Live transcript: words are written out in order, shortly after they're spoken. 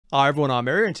Hi everyone, I'm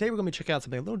Airier, and today we're going to be checking out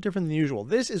something a little different than usual.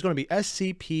 This is going to be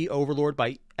SCP Overlord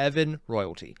by Evan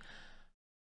Royalty.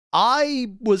 I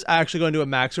was actually going to do a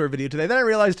Maxor video today, then I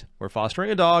realized we're fostering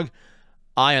a dog.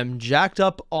 I am jacked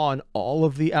up on all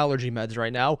of the allergy meds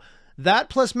right now. That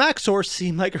plus Maxor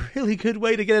seemed like a really good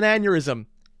way to get an aneurysm.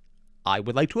 I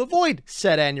would like to avoid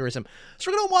said aneurysm.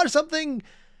 So we're going to watch something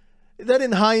that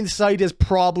in hindsight is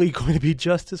probably going to be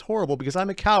just as horrible because I'm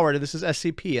a coward and this is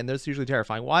SCP and that's usually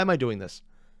terrifying. Why am I doing this?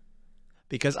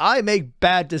 Because I make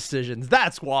bad decisions.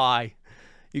 That's why.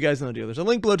 You guys know the deal. There's a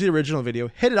link below to the original video.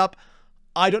 Hit it up.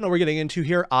 I don't know what we're getting into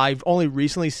here. I've only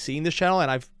recently seen this channel, and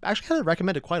I've actually had it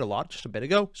recommended quite a lot just a bit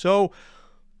ago. So,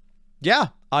 yeah,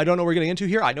 I don't know what we're getting into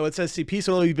here. I know it says CP,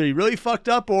 so it'll be really fucked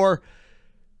up, or...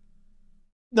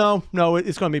 No,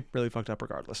 it's going to be really fucked up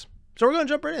regardless. So we're going to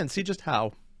jump right in and see just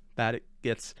how bad it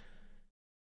gets.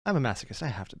 I'm a masochist. I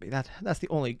have to be. That's the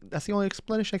only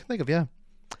explanation I can think of, yeah.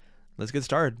 Let's get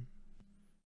started.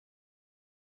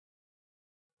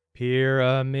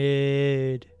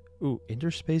 Pyramid. Ooh,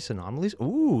 interspace anomalies.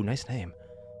 Ooh, nice name.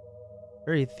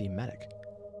 Very thematic.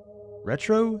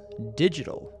 Retro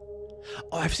digital.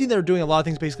 Oh, I've seen they're doing a lot of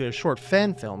things basically as short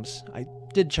fan films. I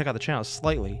did check out the channel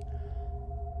slightly.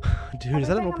 Dude, is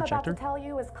that an old projector? Everything I'm about to tell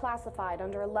you is classified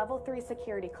under a level 3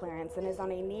 security clearance and is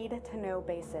on a need-to-know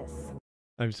basis.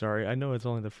 I'm sorry. I know it's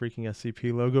only the freaking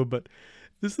SCP logo, but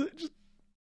this is just...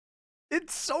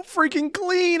 It's so freaking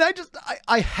clean.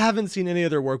 I haven't seen any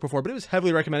of their work before, but it was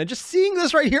heavily recommended. Just seeing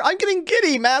this right here, I'm getting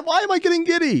giddy, man. Why am I getting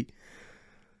giddy?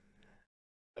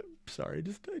 I'm sorry.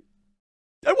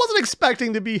 I wasn't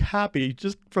expecting to be happy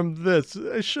just from this.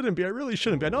 I shouldn't be. I really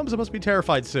shouldn't be. I know I'm supposed to be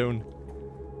terrified soon.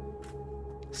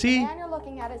 See? The man you're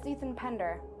looking at is Ethan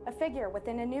Pender, a figure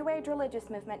within a New Age religious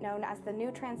movement known as the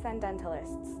New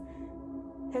Transcendentalists.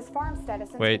 His farmstead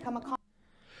has since become a...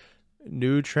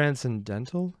 New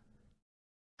Transcendental?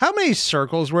 How many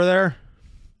circles were there?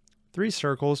 3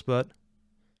 circles, but...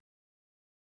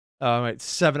 Oh, wait,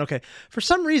 7. Okay. For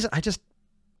some reason, I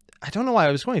don't know why.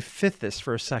 I was going to fit this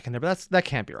for a second there, but that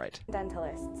can't be right.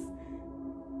 Dentalists.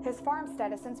 His farmstead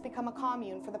has since become a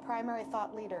commune for the primary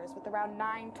thought leaders with around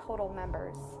 9 total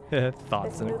members.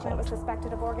 Thoughts this in a movement cult. was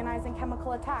suspected of organizing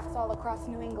chemical attacks all across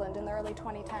New England in the early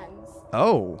 2010s.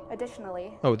 Oh.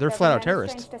 Additionally, they're flat out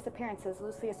terrorists. Strange disappearances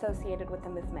loosely associated with the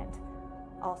movement.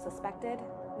 All suspected,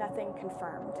 nothing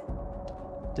confirmed.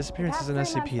 Disappearances in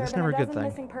SCP, that's never a good thing.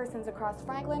 Missing persons across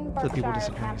Franklin, For people Berkshire, and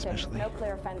disappearing Hampton. especially. No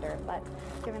clear offender, but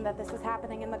given that this was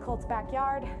happening in the cult's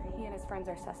backyard, he and his friends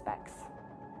are suspects.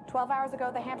 12 hours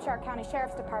ago, the Hampshire County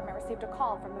Sheriff's Department received a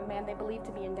call from a man they believed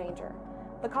to be in danger.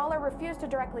 The caller refused to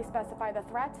directly specify the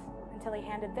threat until he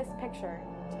handed this picture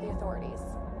to the authorities.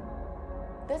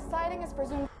 This sighting is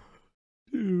presumed...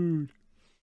 Dude.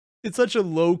 It's such a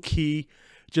low-key,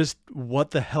 just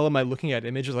what the hell am I looking at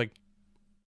image is like...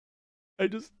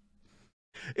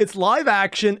 It's live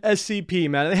action SCP,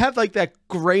 man. They have like that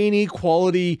grainy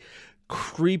quality,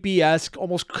 creepy-esque,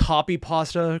 almost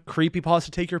copy-pasta,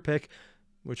 creepy-pasta, take your pick.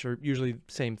 Which are usually the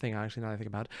same thing, actually, now that I think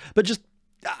about it. But just,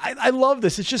 I love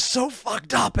this. It's just so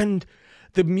fucked up, and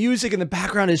the music in the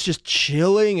background is just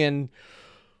chilling, and...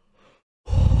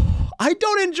 I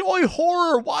don't enjoy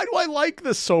horror. Why do I like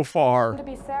this so far? To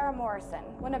be Sarah Morrison,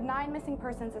 one of 9 missing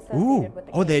persons associated with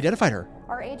the case. Oh, they identified her.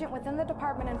 Our agent within the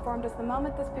department informed us the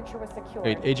moment this picture was secured.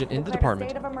 Wait, agent in the declared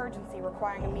department. A state of emergency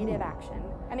requiring immediate action.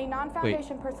 Any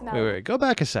non-foundation personnel... Wait, go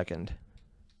back a second.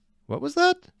 What was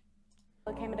that?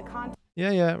 Came into contact...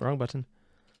 Yeah, wrong button.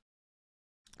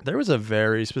 There was a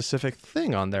very specific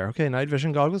thing on there. Okay, night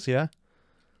vision goggles, yeah.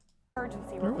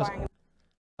 Emergency requiring...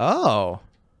 Oh.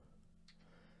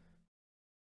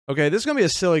 Okay, this is going to be a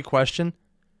silly question.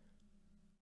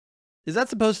 Is that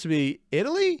supposed to be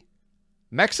Italy?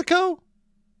 Mexico?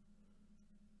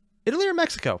 Italy or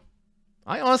Mexico?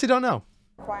 I honestly don't know.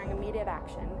 Requiring immediate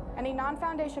action. Any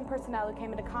non-foundation personnel who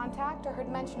came into contact or heard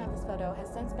mention of this photo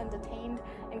has since been detained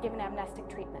and given amnestic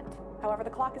treatment. However, the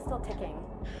clock is still ticking.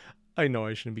 I know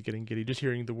I shouldn't be getting giddy just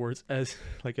hearing the words as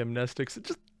like amnestics.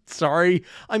 Just sorry.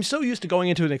 I'm so used to going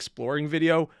into an exploring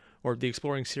video or the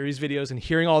exploring series videos and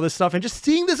hearing all this stuff and just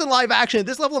seeing this in live action at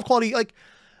this level of quality. Like,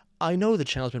 I know the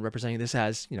channel's been representing this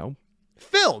as, you know,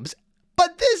 films,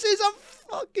 but this is a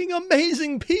fucking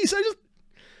amazing piece.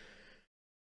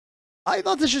 I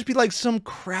thought this should be like some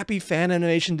crappy fan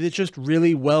animation that's just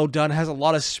really well done, has a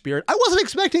lot of spirit. I wasn't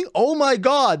expecting, oh my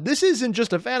god, this isn't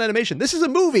just a fan animation. This is a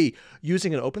movie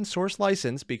using an open source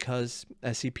license because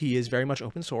SCP is very much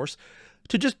open source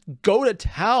to just go to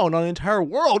town on an entire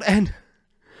world. And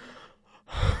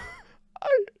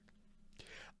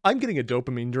I'm getting a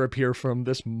dopamine drip here from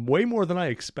this way more than I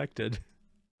expected.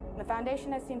 The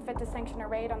Foundation has seen fit to sanction a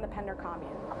raid on the Pender commune.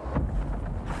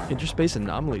 Interspace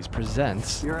Anomalies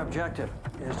presents... Your objective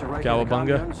is to regulate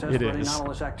Cowabunga? commune, assess It for any is.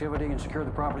 anomalous activity, and secure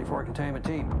the property for a containment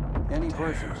team. Any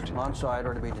persons on site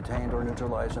are to be detained or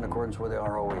neutralized in accordance with the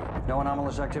ROE. No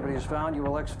anomalous activity is found, you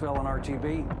will exfil an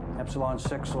RTB. Epsilon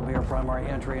 6 will be our primary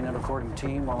entry and intercordon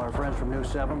team, while our friends from New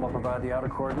 7 will provide the outer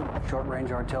cordon,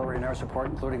 short-range artillery and air support,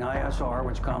 including ISR,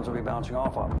 which comms will be bouncing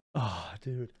off of. Oh,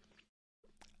 dude.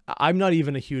 I'm not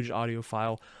even a huge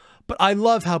audiophile, but I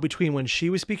love how between when she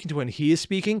was speaking to when he is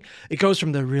speaking, it goes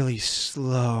from the really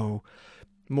slow,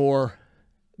 more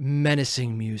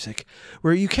menacing music,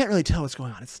 where you can't really tell what's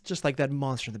going on. It's just like that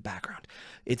monster in the background.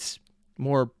 It's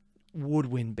more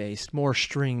woodwind-based, more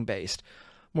string-based,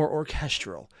 more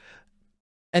orchestral.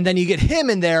 And then you get him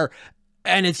in there,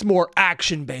 and it's more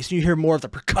action-based. You hear more of the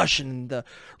percussion and the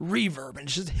reverb, and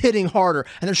it's just hitting harder.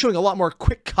 And they're showing a lot more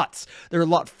quick cuts. They're a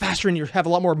lot faster, and you have a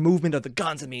lot more movement of the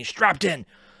guns and being strapped in.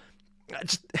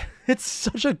 It's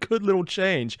such a good little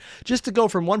change. Just to go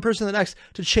from one person to the next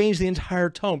to change the entire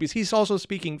tone, because he's also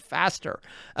speaking faster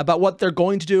about what they're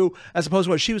going to do as opposed to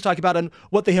what she was talking about and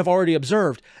what they have already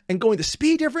observed. And going the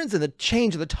speed difference and the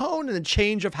change of the tone and the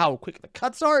change of how quick the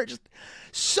cuts are. Just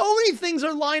so many things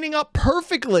are lining up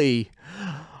perfectly.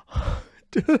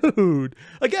 Dude.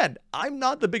 Again, I'm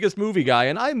not the biggest movie guy,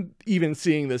 and I'm even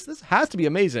seeing this. This has to be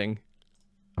amazing.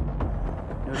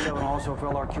 New 7 also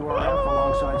fill our QRF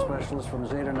alongside specialists from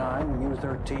Zeta 9, Mu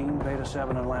 13, Beta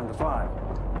 7, and Lambda 5.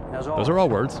 As always, Those are all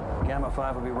words. Gamma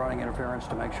 5 will be running interference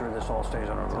to make sure this all stays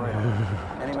under the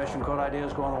radar. Any mission code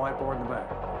ideas go on the whiteboard in the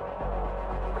back.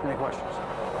 Any questions?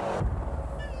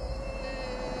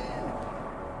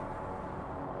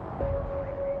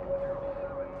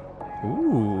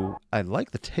 Ooh, I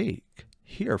like the take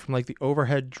here from like the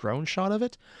overhead drone shot of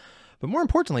it. But more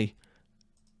importantly,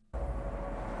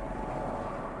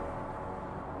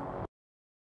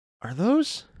 are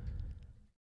those?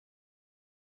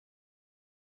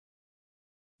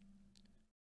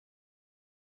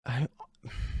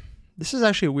 This is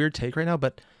actually a weird take right now,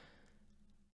 but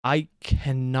I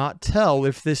cannot tell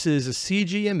if this is a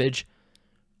CG image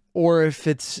or if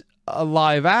it's a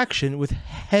live action with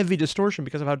heavy distortion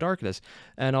because of how dark it is.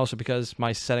 And also because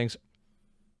my settings...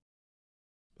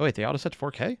 Oh, wait, they auto set to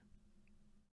 4K?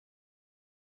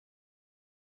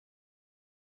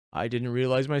 I didn't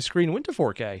realize my screen went to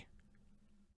 4K.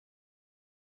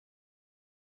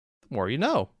 The more you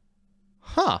know.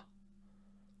 Huh.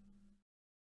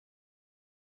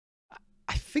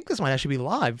 I think this might actually be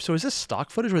live. So is this stock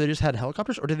footage where they just had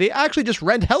helicopters? Or did they actually just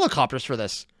rent helicopters for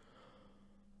this?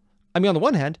 I mean, on the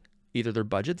one hand, either their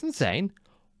budget's insane,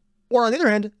 or on the other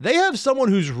hand, they have someone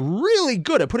who's really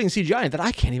good at putting CGI in that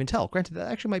I can't even tell. Granted,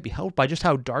 that actually might be helped by just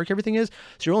how dark everything is.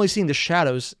 So you're only seeing the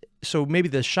shadows. So maybe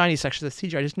the shiny section of the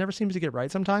CGI just never seems to get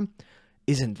right sometime.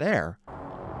 Isn't there.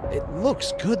 It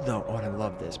looks good, though. Oh, and I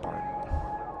love this part.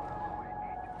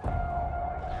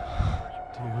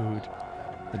 Dude.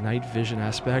 The night vision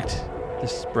aspect. The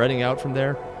spreading out from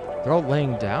there. They're all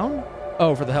laying down?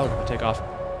 Oh, for the helicopter takeoff.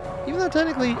 Even though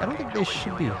technically, I don't think they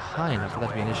should be high enough for that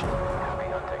to be an issue.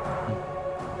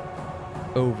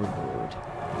 Overlord.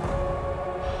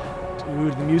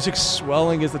 Dude, the music's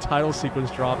swelling as the title sequence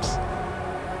drops.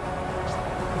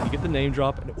 You get the name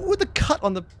drop, and ooh, the cut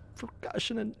on the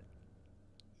percussion and...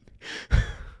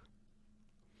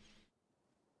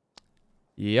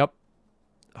 Yep.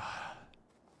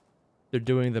 They're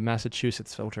doing the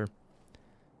Massachusetts filter.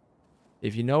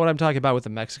 If you know what I'm talking about with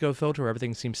the Mexico filter where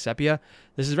everything seems sepia,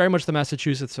 this is very much the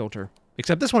Massachusetts filter.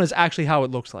 Except this one is actually how it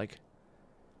looks like.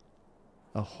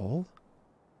 A hole?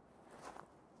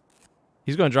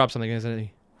 He's going to drop something, isn't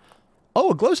he?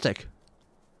 Oh, a glow stick.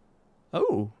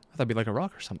 Oh, I thought it'd be like a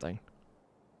rock or something.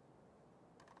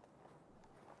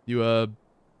 You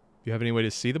have any way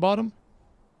to see the bottom?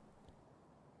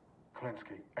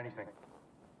 Klinsky, anything.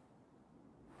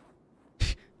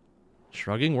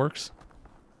 Shrugging works.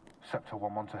 Sector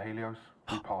 1-1 to Helios.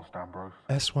 We passed Ambrose.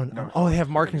 S1. No Oh, they signs have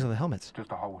of markings on civilians. the helmets.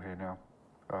 Just a hole here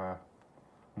now.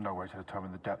 No way to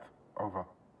determine the depth. Over.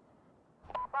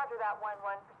 Roger that,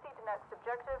 1-1. Proceed to next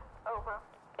objective. Over.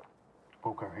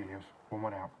 We'll go Helios.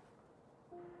 1-1 out.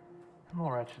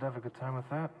 Alright, should have a good time with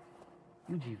that.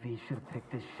 UGV should have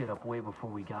picked this shit up way before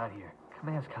we got here.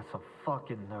 Command's got some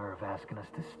fucking nerve asking us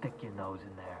to stick your nose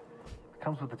in there. It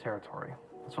comes with the territory.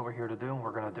 That's what we're here to do, and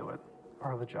we're gonna do it.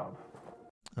 Part of the job.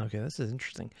 Okay, this is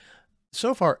interesting.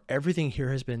 So far, everything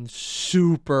here has been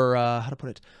super, how to put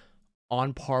it,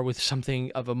 on par with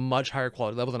something of a much higher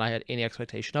quality level than I had any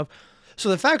expectation of. So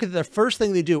the fact that the first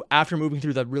thing they do after moving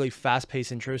through the really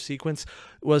fast-paced intro sequence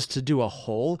was to do a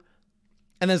hole,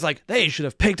 And then it's like, they should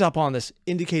have picked up on this,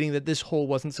 indicating that this hole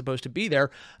wasn't supposed to be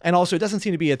there. And also, it doesn't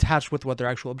seem to be attached with what their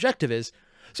actual objective is.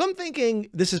 So I'm thinking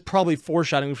this is probably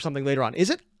foreshadowing for something later on. Is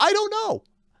it? I don't know.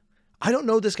 I don't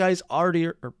know this guy's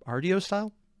ardio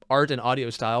style. Art and audio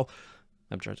style.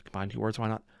 I'm trying to combine two words. Why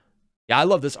not? Yeah, I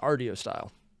love this ardio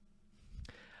style.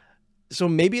 So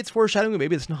maybe it's foreshadowing,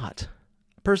 maybe it's not.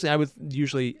 Personally, I would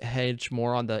usually hedge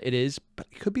more on the it is, but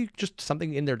it could be just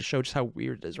something in there to show just how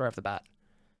weird it is right off the bat.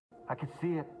 I can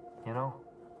see it, you know?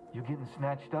 You getting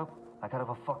snatched up like out of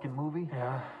a fucking movie?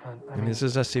 Yeah, I mean, this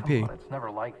is SCP. come on, it's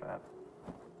never like that.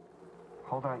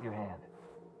 Hold out your hand.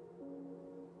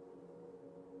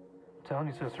 I'm telling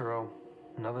you, Cicero,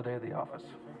 another day at the office.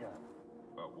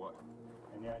 About what?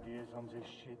 Any ideas on this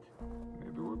shit?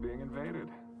 Maybe we're being invaded.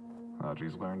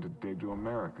 Haji's learned to dig to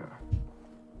America.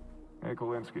 Hey,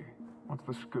 Kolinsky, what's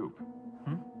the scoop?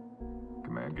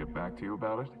 Command get back to you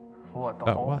about it? What, the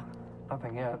Oh, hole? what?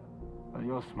 Nothing yet. Well,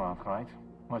 you're smart, right?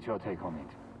 What's your take on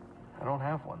it? I don't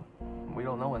have one. We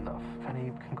don't know enough.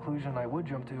 Any conclusion I would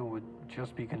jump to would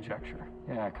just be conjecture.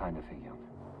 Yeah, I kind of figured.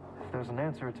 If there's an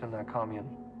answer, it's in that commune.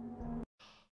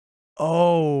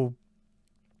 Oh,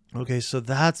 okay, so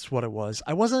that's what it was.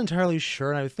 I wasn't entirely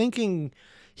sure, and I was thinking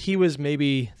he was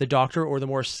maybe the doctor or the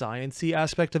more science-y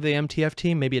aspect of the MTF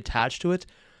team, maybe attached to it,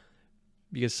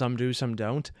 because some do, some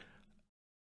don't.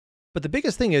 But the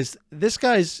biggest thing is, this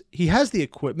guy's, he has the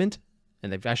equipment,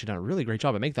 and they've actually done a really great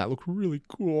job at making that look really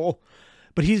cool.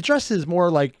 But he's dressed as more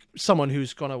like someone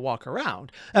who's going to walk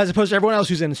around, as opposed to everyone else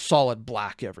who's in solid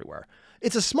black everywhere.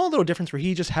 It's a small little difference where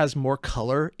he just has more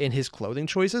color in his clothing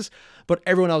choices, but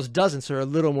everyone else doesn't, so they're a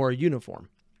little more uniform.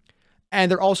 And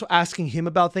they're also asking him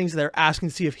about things. They're asking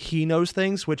to see if he knows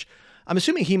things, which I'm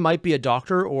assuming he might be a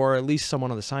doctor or at least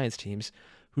someone on the science teams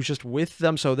who's just with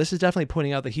them. So this is definitely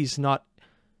pointing out that he's not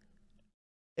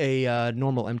a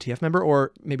normal MTF member,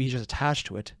 or maybe he's just attached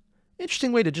to it.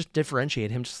 Interesting way to just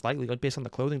differentiate him just slightly, like based on the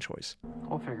clothing choice.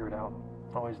 We'll figure it out.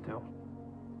 Always do.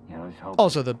 Yeah, let's hope.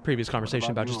 Also, the previous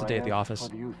conversation about you, just a day at the Airier? office.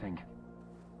 What do you think?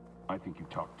 I think you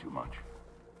talk too much.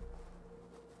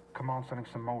 Command sending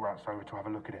some mole rats over to have a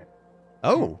look at it.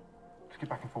 Oh. Let's get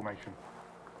back in formation.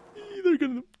 They're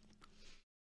gonna...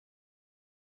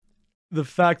 The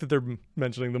fact that they're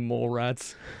mentioning the mole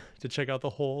rats to check out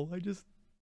the hole,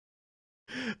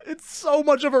 it's so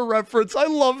much of a reference. I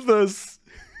love this.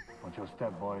 Watch your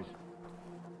step, boys.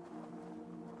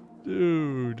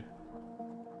 Dude.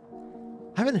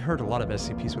 I haven't heard a lot of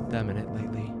SCPs with them in it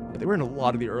lately, but they were in a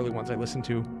lot of the early ones I listened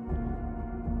to.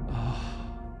 Oh.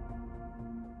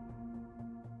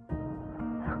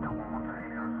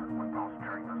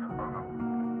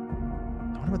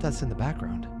 I wonder what that's in the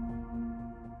background.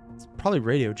 It's probably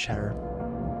radio chatter.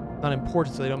 Not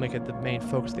important, so they don't make it the main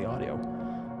focus of the audio.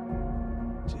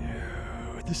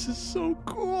 Dude, this is so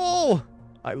cool!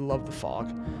 I love the fog.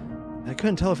 And I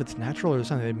couldn't tell if it's natural or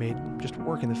something they made just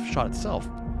work in the shot itself.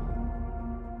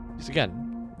 Because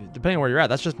again, depending on where you're at,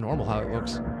 that's just normal how it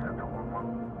looks.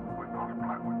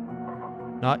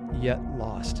 Not yet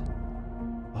lost.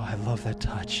 Oh, I love that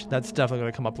touch. That's definitely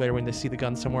going to come up later when they see the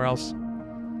gun somewhere else.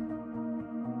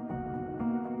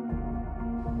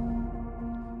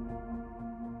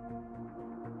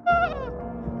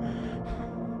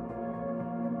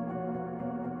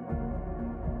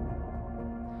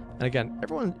 And again,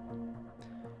 everyone...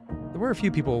 There were a few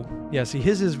people... Yeah, see,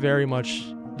 his is very much...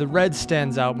 The red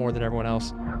stands out more than everyone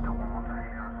else.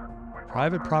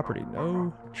 Private property.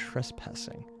 No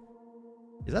trespassing.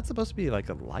 Is that supposed to be like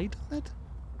a light on it?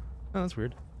 Oh, that's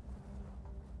weird.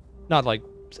 Not like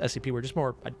SCP, we're just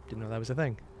more... I didn't know that was a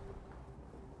thing.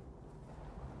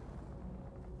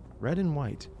 Red and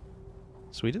white.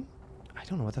 Sweden? I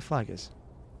don't know what the flag is.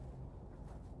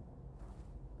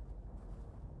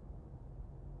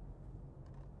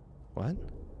 What?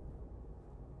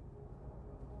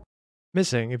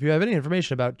 Missing. If you have any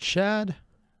information about Chad...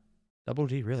 Double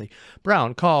D, really.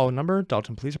 Brown, call number,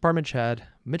 Dalton Police Department, Chad.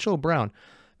 Mitchell Brown.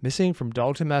 Missing from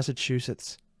Dalton,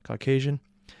 Massachusetts. Caucasian.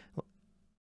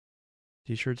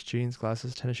 T-shirts, jeans,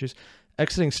 glasses, tennis shoes.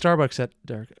 Exiting Starbucks at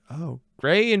dark. Oh,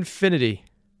 gray Infinity.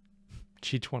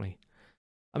 G20.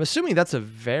 I'm assuming that's a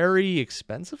very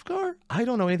expensive car? I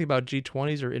don't know anything about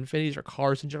G20s or Infinities or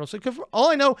cars in general. So for all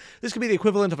I know, this could be the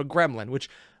equivalent of a Gremlin, which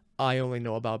I only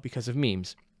know about because of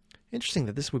memes. Interesting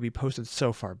that this would be posted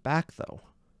so far back, though.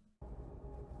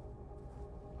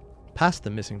 Past the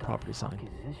missing property sign.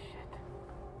 What is this shit?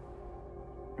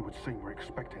 It would seem we're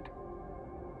expected.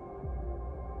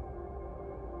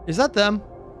 Is that them?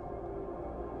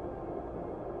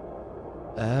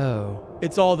 Oh.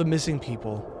 It's all the missing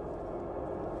people.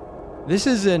 This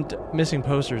isn't missing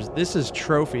posters. This is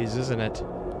trophies, isn't it?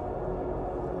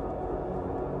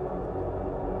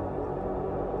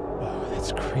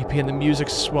 creepy, and the music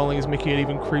swelling is making it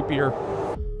even creepier.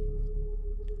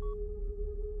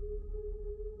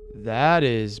 That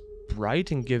is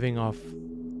bright and giving off...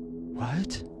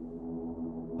 What?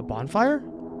 A bonfire?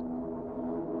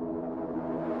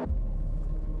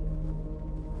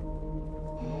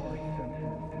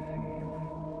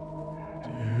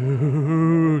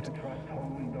 Dude.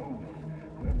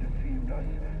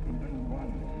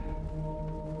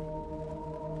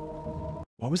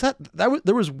 What was that?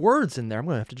 There was words in there. I'm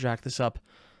gonna have to jack this up.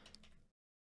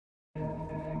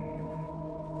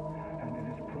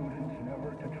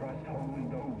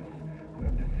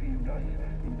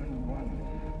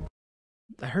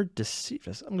 I heard deceived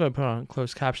us. I'm gonna put on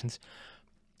closed captions.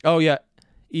 Oh yeah,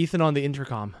 Ethan on the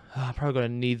intercom. Oh, I'm probably gonna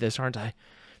need this, aren't I?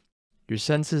 Your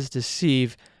senses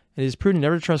deceive, and it is prudent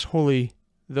never to trust wholly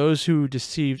those who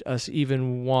deceived us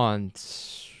even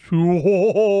once.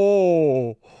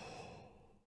 Whoa.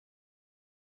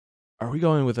 Are we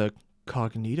going with a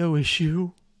cognito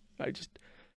issue?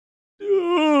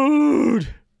 Dude!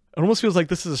 It almost feels like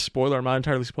this is a spoiler I'm not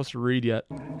entirely supposed to read yet.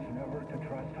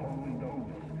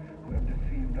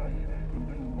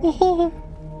 Oh!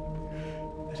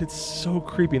 It's so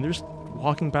creepy, and they're just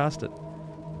walking past it.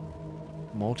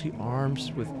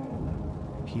 Multi-arms with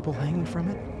people hanging from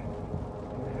it?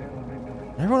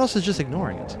 And everyone else is just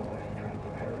ignoring it.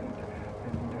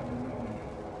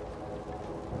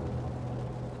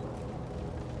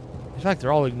 In fact,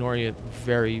 they're all ignoring it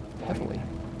very heavily.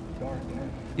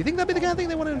 You think that'd be the kind of thing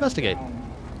they want to investigate?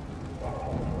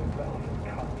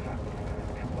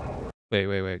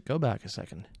 Wait. Go back a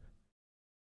second.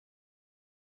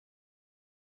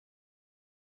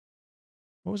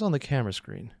 What was on the camera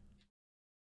screen?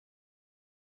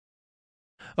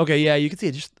 Okay, yeah, you can see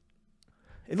it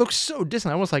it looks so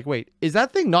distant. I was like, wait, is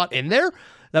that thing not in there?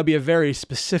 That'd be a very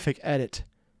specific edit.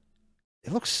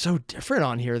 It looks so different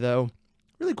on here, though.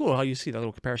 Really cool how you see that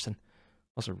little comparison.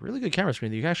 Also, really good camera screen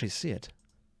that you can actually see it.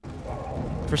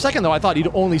 For a second, though, I thought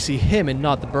you'd only see him and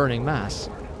not the burning mass.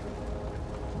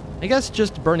 I guess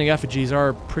just burning effigies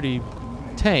are pretty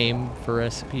tame for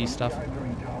SCP stuff.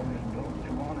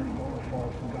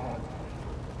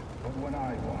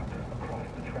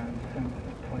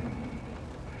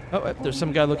 Oh, there's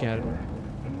some guy looking at it.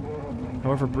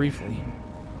 However briefly.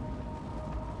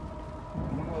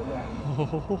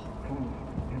 Oh.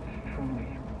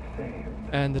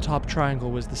 And the top triangle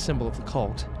was the symbol of the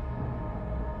cult.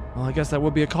 Well, I guess that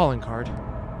would be a calling card.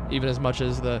 Even as much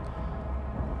as the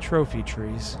trophy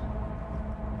trees.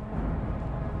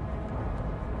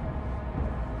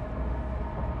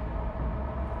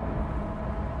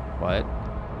 What?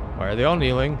 Why are they all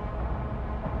kneeling?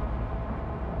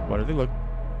 What do they look?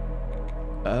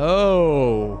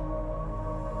 Oh.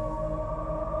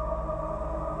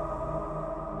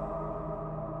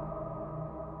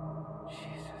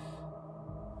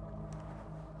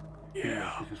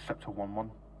 Yeah. This is Sector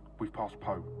 1-1. We've passed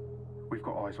Poe. We've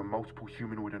got eyes on multiple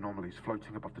humanoid anomalies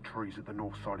floating above the trees at the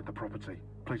north side of the property.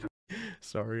 Please.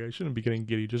 Sorry, I shouldn't be getting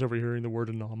giddy just overhearing the word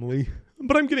anomaly.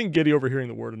 But I'm getting giddy overhearing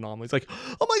the word anomaly. It's like,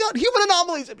 oh my god, human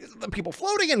anomalies! The people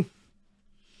floating in!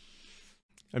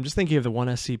 I'm just thinking of the one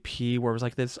SCP where it was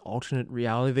like this alternate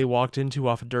reality they walked into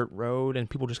off a dirt road and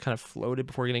people just kind of floated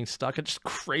before getting stuck. And just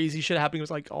crazy shit happening. It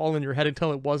was like all in your head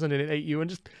until it wasn't and it ate you. And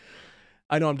just,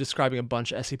 I know I'm describing a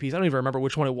bunch of SCPs. I don't even remember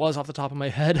which one it was off the top of my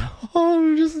head.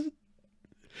 Oh,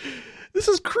 this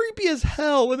is creepy as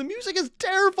hell and the music is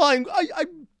terrifying.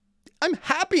 I'm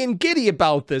happy and giddy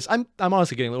about this. I'm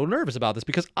honestly getting a little nervous about this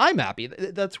because I'm happy.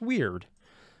 That's weird.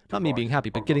 Not me being happy,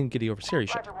 but getting giddy over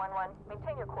serious shit. Roger 1-1.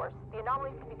 Maintain your course. The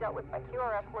anomalies can be dealt with by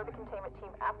QRF or the containment team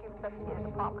after you've investigated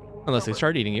the property. Unless they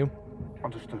start eating you.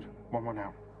 Understood. 1-1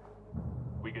 out.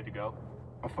 We good to go?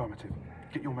 Affirmative.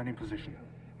 Get your men in position.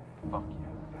 Fuck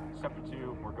yeah. Sector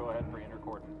 2, we're go ahead for inner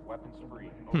cordon. Weapons free.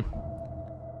 Over.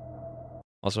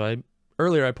 Also,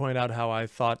 earlier I pointed out how I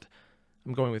thought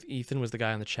I'm going with Ethan was the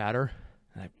guy on the chatter.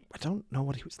 And I don't know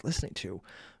what he was listening to,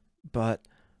 but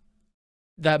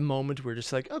that moment we're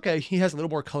just like, okay, he has a little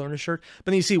more color in his shirt. But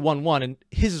then you see 1-1, and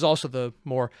his is also the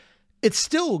more, it's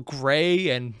still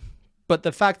gray, but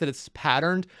the fact that it's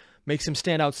patterned makes him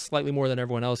stand out slightly more than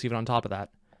everyone else, even on top of that.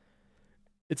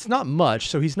 It's not much,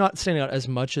 so he's not standing out as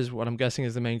much as what I'm guessing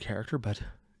is the main character, but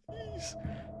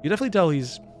you definitely tell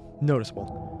he's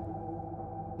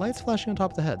noticeable. Lights flashing on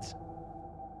top of the heads.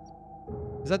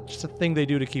 Is that just a thing they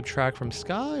do to keep track from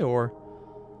Sky, or...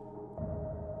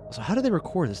 So how did they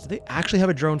record this? Did they actually have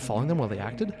a drone following them while they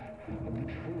acted?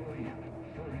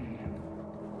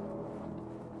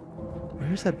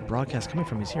 Where's that broadcast coming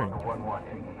from he's hearing?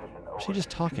 Or is he just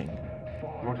talking?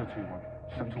 Roger 2-1.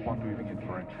 Sector 1 moving in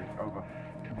for entry. Over.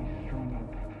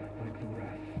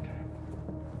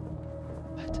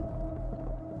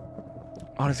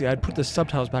 Honestly, I'd put the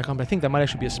subtitles back on, but I think that might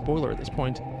actually be a spoiler at this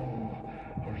point.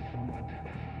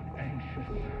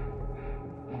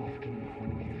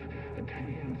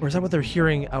 Or is that what they're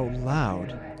hearing out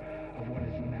loud?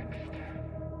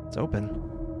 It's open.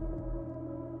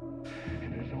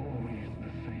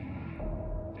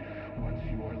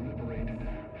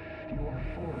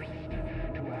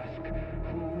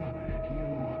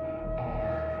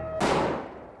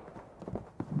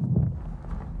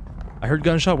 I heard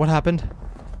gunshot. What happened?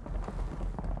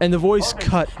 And the voice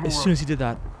cut as soon as he did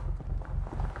that.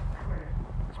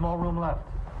 Small room left.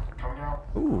 Coming out.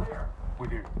 Ooh.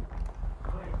 With you.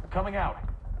 Coming out.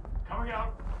 Coming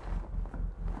out.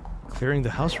 Clearing the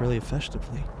house really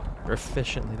effectively. Or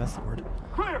efficiently, that's the word.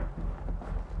 Clear.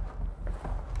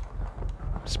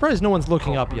 Surprised no one's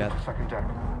looking up yet. Second deck.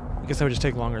 I guess that would just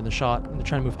take longer in the shot. And they're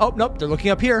trying to move. Oh, nope, they're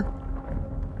looking up here.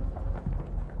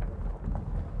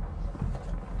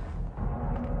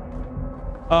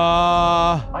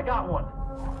 I got one.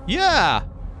 Yeah.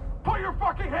 Put your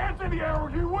fucking hands in the air or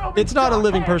you will be. It's not a shot.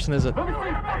 living person, is it? Let me see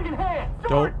your fucking hands.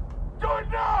 Don't. Do it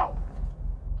now.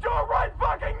 Do it right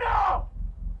fucking now.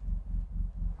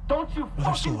 Don't you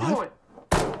they're still fucking do alive?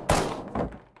 it.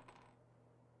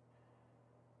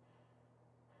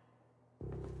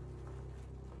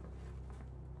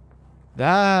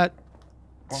 That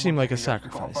One seemed more like a Helios,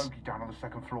 we've got sacrifice. bogey down on the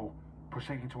second floor.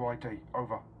 Proceeding to ID.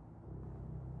 Over.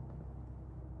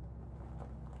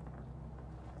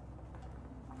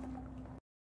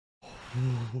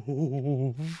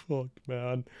 Oh, fuck,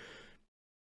 man.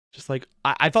 Just like,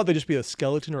 I thought they'd just be a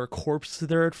skeleton or a corpse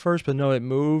there at first, but no, it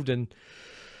moved, and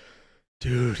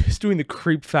dude, it's doing the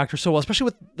creep factor so well, especially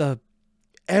with the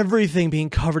everything being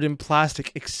covered in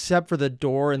plastic except for the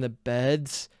door and the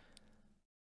beds.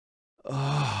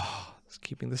 Oh, it's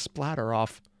keeping the splatter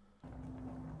off.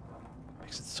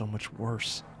 Makes it so much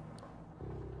worse.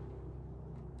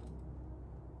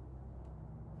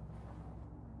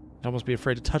 I'd almost be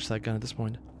afraid to touch that gun at this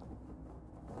point.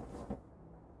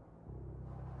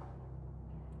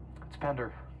 It's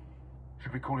Pender.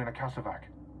 Should we call in a Casevac?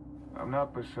 I'm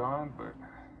not Bashan, but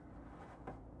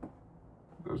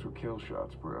those were kill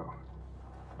shots, bro.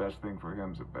 Best thing for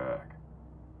him's a bag.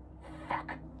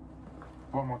 Fuck.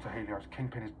 1-1 to Helios.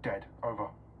 Kingpin is dead. Over.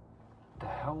 The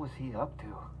hell was he up to?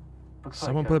 Looks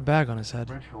Someone like put a bag on his head.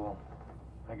 ritual,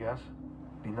 I guess.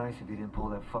 Be nice if he didn't pull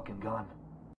that fucking gun.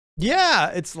 Yeah,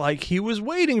 it's like he was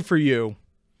waiting for you.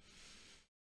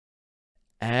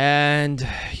 And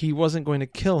he wasn't going to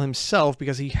kill himself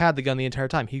because he had the gun the entire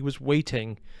time. He was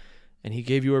waiting. And he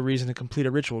gave you a reason to complete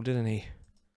a ritual, didn't he?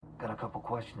 Got a couple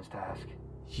questions to ask.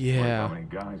 Yeah. How many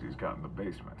guys he's got in the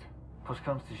basement? Push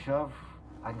comes to shove,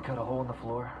 I can cut a hole in the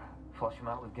floor, flush him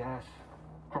out with gas.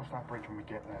 Cross that bridge when we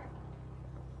get there.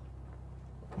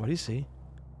 What do you see?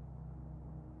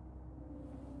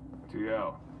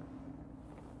 TL.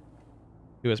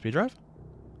 USB drive?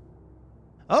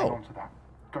 Hang Oh, on to that.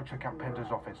 Go check out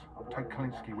Pender's office. Take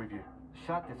Kalinsky with you.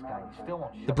 Shot this guy, you still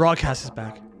won't shut the broadcast is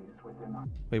back.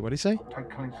 Wait, what did he say? Take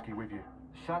Kalinsky with you.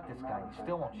 Shot this guy, you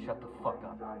still won't shut the fuck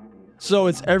up. So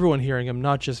it's everyone hearing him,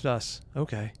 not just us.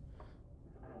 Okay.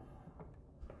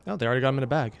 Oh, they already got him in a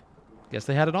bag. Guess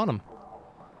they had it on him.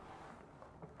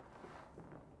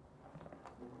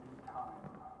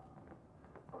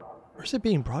 Where's it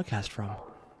being broadcast from?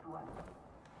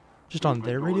 Just on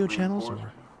their radio channels?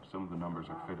 Or? Some of the numbers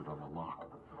are fitted on the lock,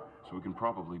 so we can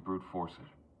probably brute force it.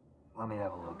 Let me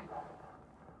have a look.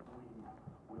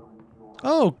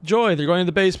 Oh, joy, they're going in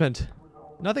the basement.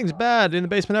 Nothing's bad in the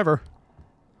basement ever.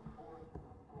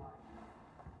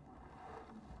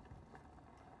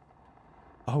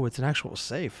 Oh, it's an actual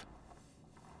safe.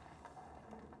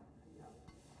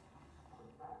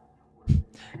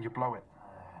 Can you blow it?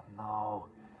 No.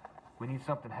 We need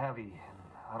something heavy, and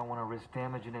I don't want to risk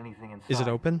damaging anything inside. Is it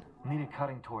open? Need a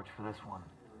cutting torch for this one.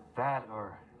 That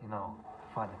or, you know,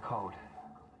 find the code.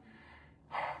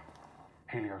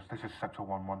 Helios, this is Sector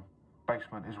 1-1.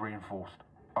 Basement is reinforced.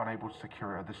 Unable to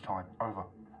secure it at this time. Over.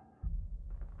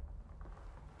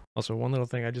 Also, one little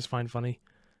thing I just find funny.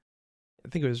 I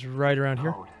think it was right around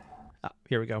here. Code. Ah,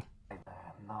 here we go.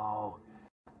 No.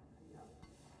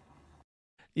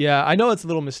 Yeah, I know it's a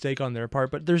little mistake on their part,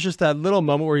 but there's just that little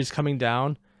moment where he's coming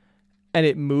down and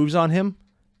it moves on him.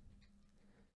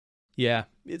 Yeah,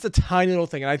 it's a tiny little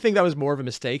thing, and I think that was more of a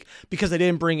mistake because they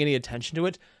didn't bring any attention to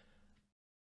it,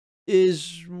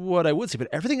 is what I would say. But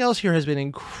everything else here has been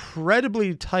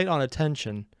incredibly tight on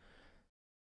attention.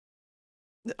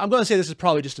 I'm going to say this is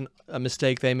probably just a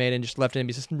mistake they made and just left it in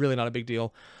because it's really not a big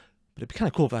deal. But it'd be kind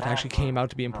of cool if that actually came out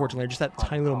to be important there, just that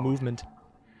tiny little movement.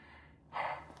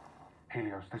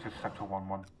 Helios, this is Sector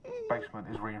 1-1. Basement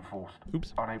is reinforced.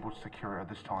 Oops. Unable to secure it at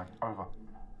this time. Over.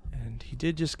 And he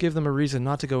did just give them a reason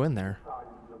not to go in there.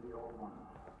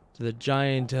 To the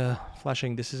giant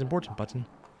flashing "This is important" button.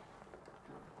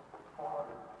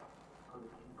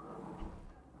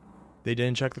 They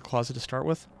didn't check the closet to start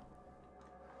with.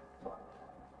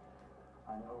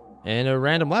 And a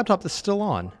random laptop that's still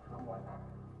on.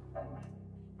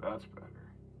 That's better.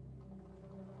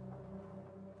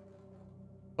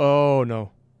 Oh,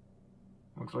 no.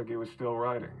 Looks like he was still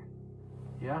writing.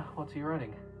 Yeah? What's he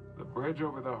writing? The bridge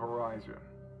over the horizon.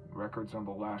 Records on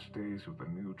the last days of the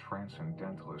new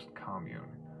transcendentalist commune.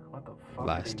 What the fuck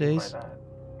Last did he mean by days? that?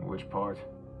 Which part?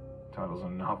 Title's a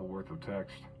novel worth of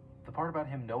text. The part about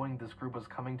him knowing this group was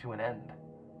coming to an end.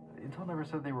 Intel never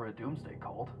said they were a doomsday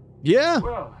cult. Yeah.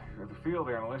 Well, you're the field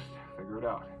analyst. Figure it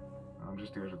out. I'm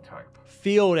just here to type.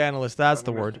 Field analyst, that's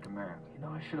the Send word. to command. You know,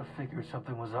 I should have figured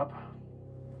something was up.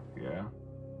 Yeah?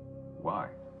 Why?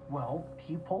 Well,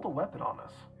 he pulled a weapon on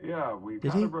us. Yeah, we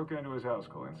Did kind he? of broke into his house,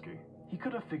 Kolinsky. He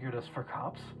could have figured us for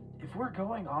cops. If we're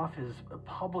going off his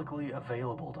publicly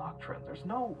available doctrine, there's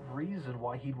no reason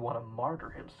why he'd want to martyr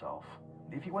himself.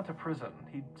 If he went to prison,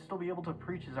 he'd still be able to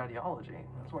preach his ideology.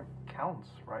 That's what counts,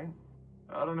 right?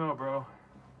 I don't know, bro.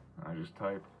 I just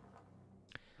type.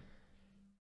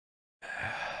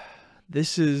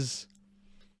 This is...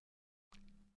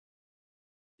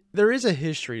 There is a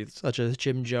history, such as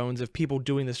Jim Jones, of people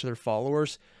doing this to their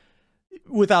followers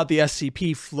without the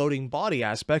SCP floating body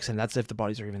aspects, and that's if the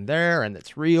bodies are even there and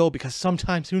it's real, because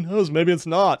sometimes, who knows, maybe it's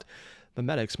not. The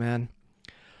medics, man.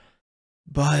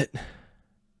 But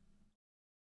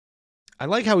I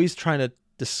like how he's trying to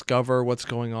discover what's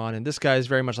going on, and this guy is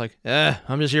very much like,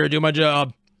 I'm just here to do my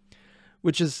job,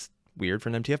 which is weird for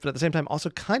an MTF, but at the same time also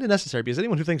kind of necessary, because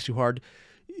anyone who thinks too hard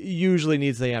usually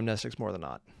needs the amnestics more than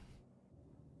not.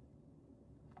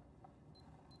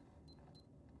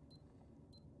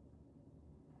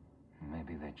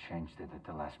 Maybe they changed it at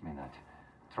the last minute.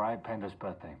 Try Panda's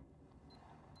birthday.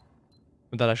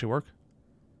 Would that actually work?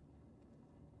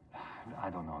 I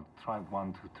don't know. Try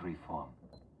 1, 2, 3, 4.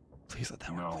 Please let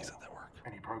that work. Please let that work.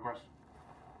 Any progress?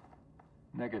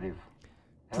 Negative.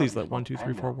 Please let 1, 2,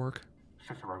 3, 4 work.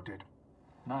 Cicero did.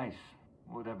 Nice.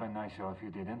 Would have been nicer if you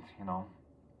didn't, you know.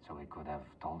 So he could have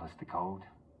told us the code.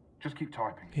 Just keep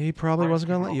typing. He probably wasn't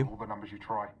going to let you. All the numbers you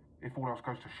try. If all else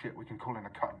goes to shit, we can call in a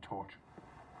cutting torch.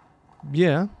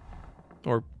 Yeah.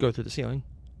 Or go through the ceiling.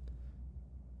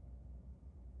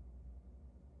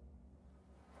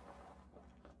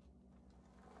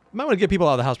 You might want to get people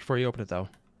out of the house before you open it, though.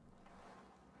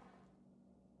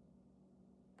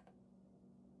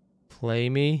 Play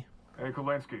me. Hey,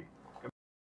 Kolinsky.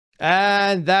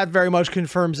 And that very much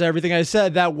confirms everything I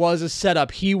said. That was a setup.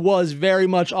 He was very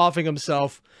much offing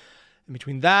himself. And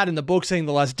between that and the book saying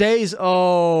the last days,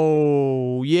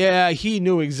 oh, yeah, he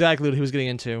knew exactly what he was getting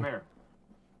into. Come here.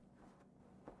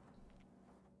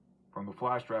 From the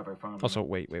flash drive I found. Also,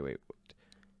 wait.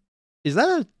 Is that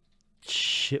a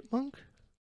chipmunk?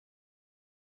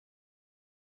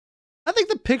 I think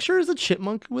the picture is a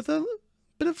chipmunk with a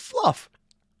bit of fluff.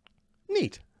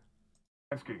 Neat.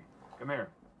 Kolinsky, come here.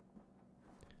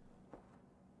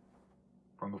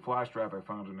 From the flash drive I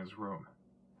found in his room.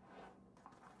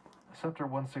 Scepter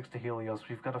 16 to Helios,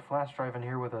 we've got a flash drive in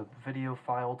here with a video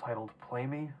file titled Play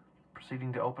Me.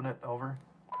 Proceeding to open it, over.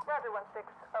 Roger, 16,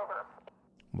 over.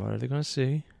 What are they going to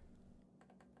see?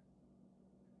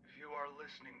 If you are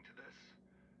listening to this,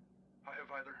 I have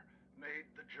either made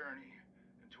the journey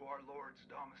into our Lord's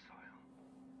domicile,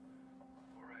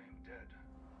 or I am dead.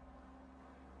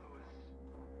 Lewis,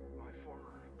 my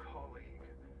former colleague,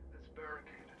 has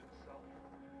barricaded himself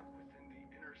within the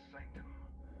inner sanctum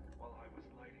while I was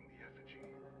lighting the effigy.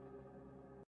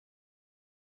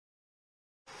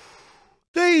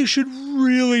 They should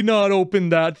really not open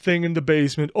that thing in the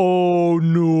basement. Oh,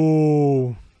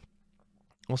 no.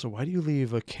 Also, why do you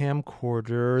leave a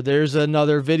camcorder? There's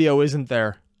another video, isn't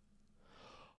there?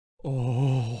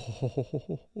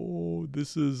 Oh,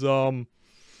 this is, sorry,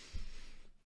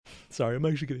 I'm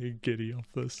actually getting giddy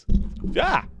off this.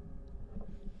 Ah!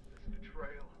 This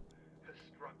betrayal has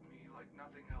struck me like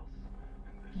nothing else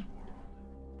in this world.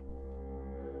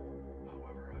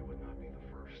 However, I would not be the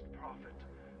first prophet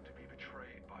to be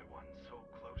betrayed by one so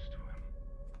close to him.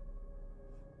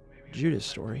 Maybe Judas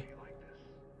story. like this.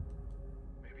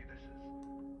 Maybe this is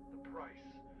the price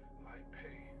I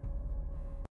pay.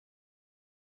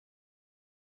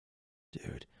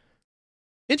 Dude.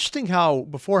 Interesting how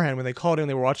beforehand when they called in,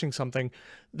 they were watching something,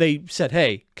 they said,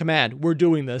 hey, command, we're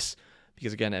doing this.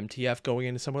 Because again, MTF going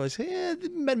into somewhere like,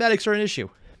 the medics are an issue.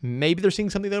 Maybe they're seeing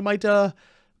something that might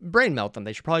brain melt them.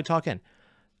 They should probably talk in.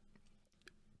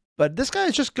 But this guy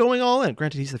is just going all in.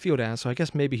 Granted, he's the field ass, so I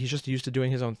guess maybe he's just used to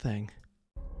doing his own thing.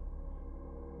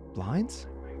 Blinds?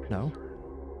 No.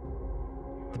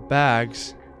 The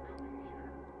bags.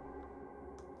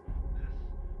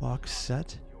 Lock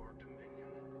set.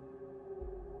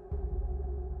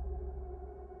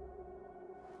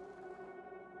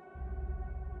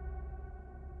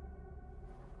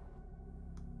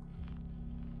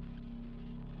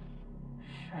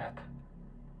 Shit.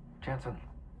 Jensen.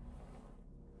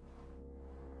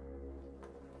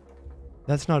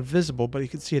 That's not visible, but you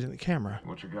can see it in the camera.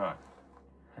 What you got?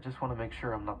 I just want to make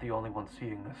sure I'm not the only one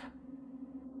seeing this.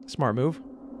 Smart move.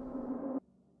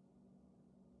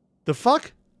 The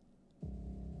fuck?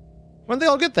 When did they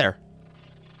all get there?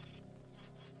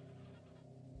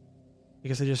 I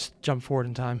guess they just jumped forward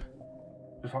in time.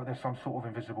 Looks like there's some sort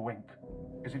of invisible ink.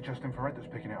 Is it just infrared that's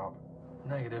picking it up?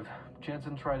 Negative.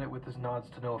 Jensen tried it with his nods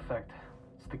to no effect.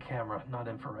 It's the camera, not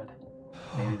infrared.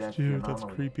 Maybe that's the Dude, that's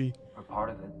anomaly, creepy. or part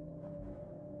of it.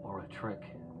 Or a trick.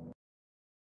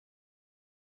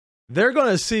 They're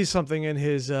gonna see something in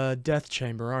his death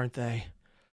chamber, aren't they?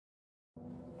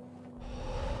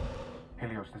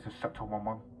 Helios, this is Sector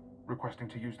 1-1. Requesting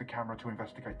to use the camera to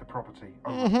investigate the property.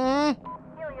 Over.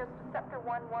 Helios to Sector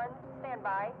 1-1, stand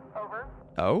by. Over.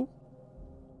 Oh?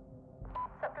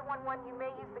 Sector 1-1, you may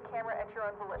use the camera at your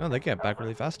own volition. Oh, they get back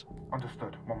really fast.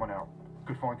 Understood. 1-1 out.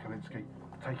 Good find, Kalinsky.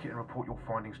 Take it and report your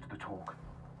findings to the talk.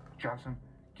 Jansen,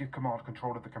 give command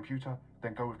control of the computer,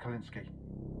 then go with Kalinsky.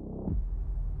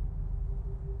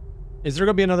 Is there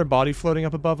gonna be another body floating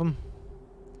up above him?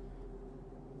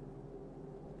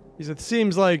 Because it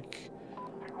seems like...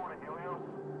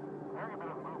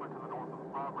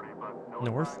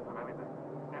 North?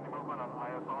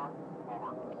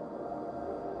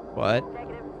 What?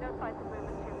 Negative. No signs of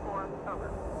movement 2-4. Over.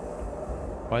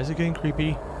 Why is it getting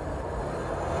creepy?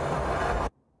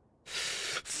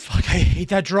 Fuck, I hate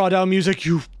that drawdown music,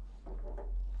 you...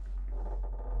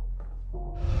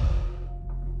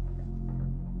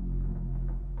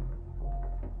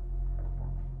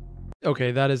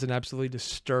 Okay, that is an absolutely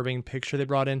disturbing picture they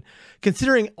brought in.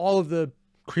 Considering all of the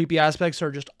creepy aspects are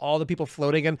just all the people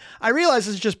floating, and I realize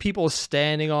it's just people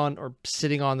standing on or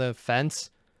sitting on the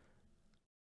fence.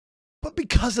 But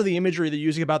because of the imagery they're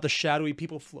using about the shadowy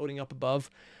people floating up above,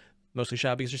 mostly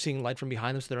shadow because you're seeing light from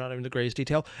behind them, so they're not in the greatest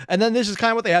detail. And then this is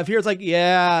kind of what they have here. It's like,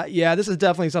 yeah, this is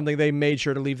definitely something they made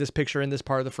sure to leave this picture in this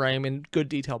part of the frame in good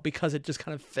detail because it just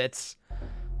kind of fits.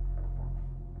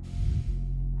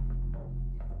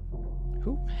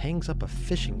 Who hangs up a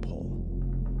fishing pole?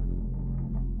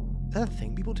 Is that a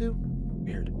thing people do?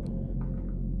 Weird.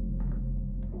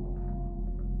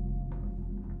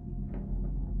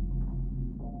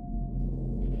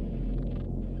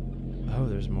 Oh,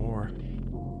 there's more.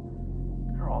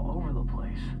 They're all over the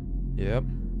place. Yep.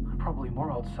 Probably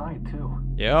more outside, too.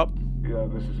 Yep. Yeah,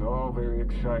 this is all very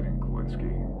exciting,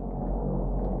 Kalinsky.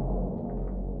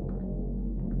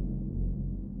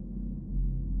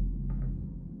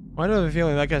 I do have a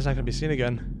feeling that guy's not going to be seen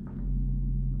again.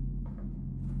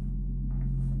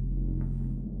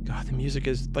 God, the music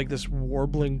is like this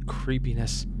warbling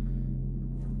creepiness.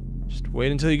 Just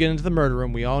wait until you get into the murder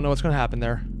room. We all know what's going to happen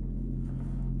there.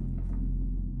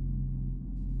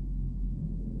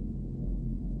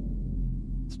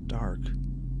 It's dark.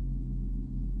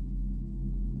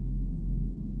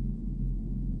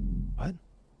 What?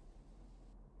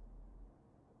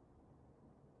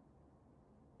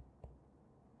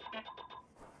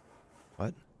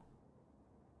 What?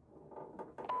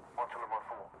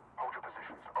 Hold your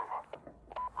positions. Over.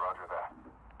 Roger that.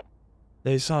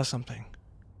 They saw something.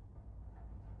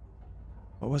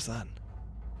 What was that?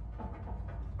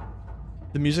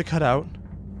 The music cut out.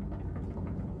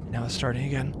 Now it's starting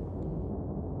again.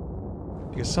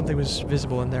 Because something was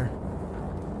visible in there.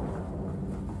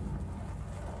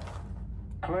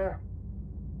 Claire?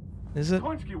 Is it?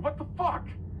 Kalinsky, what the fuck?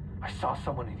 I saw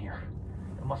someone in here.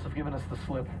 It must have given us the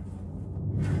slip.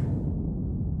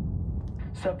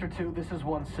 Sector 2, this is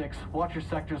 1-6. Watch your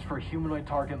sectors for a humanoid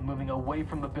target moving away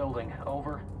from the building.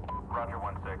 Over. Roger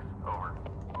 1-6. Over.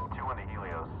 2 on the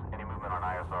Helios. Any movement on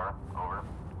ISR? Over.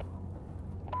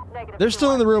 Negative. They're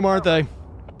still in the room, aren't they?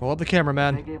 Pull up the camera,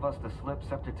 man. They gave us the slip.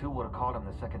 Sector 2 would have caught him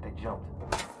the second they jumped.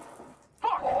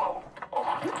 Fuck!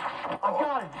 I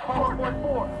got it.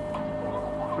 514.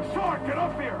 Rashad, get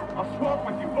up here! I'll swap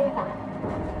with you. Over.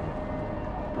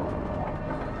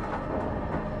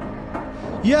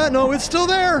 Yeah, no, it's still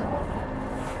there.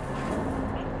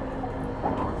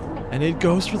 And it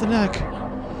goes for the neck.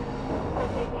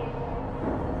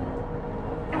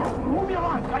 Move your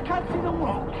arms. I can't see the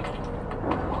wall.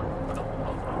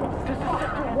 This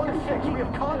Sector 1-6. We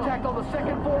have contact on the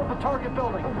second floor of the target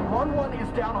building. 1-1 is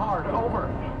down hard. Over.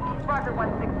 Roger,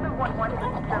 1-6. Move 1-1 to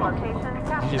your location.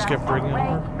 Did you just get bringing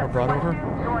over or brought over?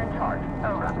 You're in charge.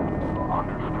 Over.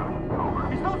 Understood.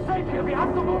 Over. He's not safe here. We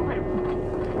have to move him.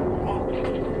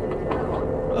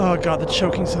 Oh god, the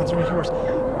choking sounds are making it worse.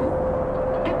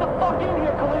 Get the fuck in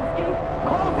here, Kalinsky.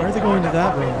 Why are they going to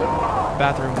that room?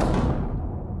 Bathroom.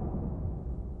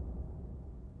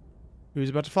 Who's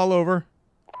about to fall over?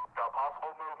 Got possible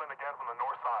movement again from the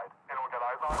north side. Anyone got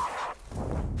eyes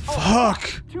on? Fuck!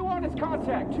 2-1 is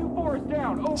contact. 2-4 is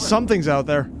down. Over. Something's out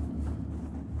there.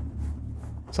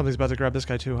 Something's about to grab this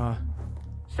guy too, huh?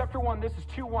 Sector 1, this is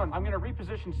 2-1. I'm going to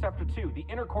reposition Sector 2. The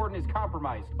inner cordon is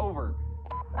compromised. Over.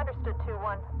 Understood,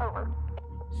 2-1. Over.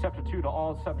 Sector 2 to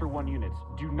all Sector 1 units.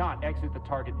 Do not exit the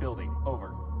target building.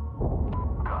 Over.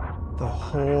 Got it. The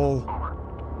whole... Over.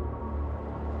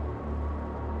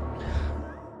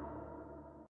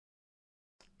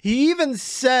 He even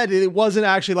said it wasn't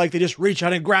actually like they just reach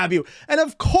out and grab you. And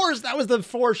of course that was the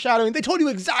foreshadowing. They told you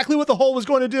exactly what the hole was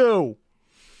going to do.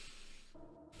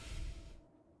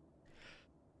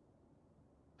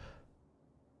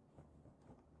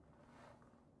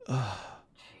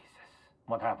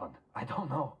 What happened? I don't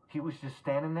know. He was just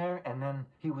standing there, and then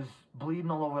he was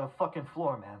bleeding all over the fucking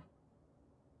floor, man.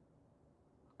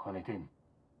 Call it in.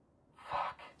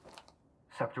 Fuck.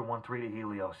 Sector 1-3 to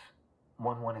Helios.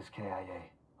 1-1 is KIA.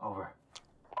 Over.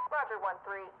 Roger,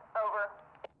 1-3. Over.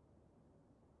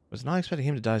 Was not expecting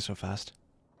him to die so fast.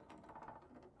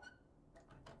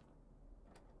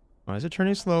 Why is it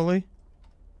turning slowly?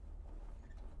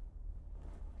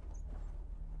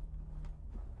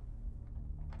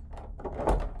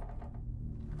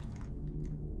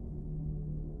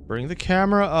 Bring the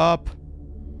camera up.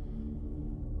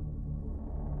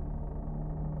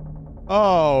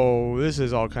 Oh, this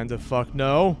is all kinds of fuck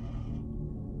no.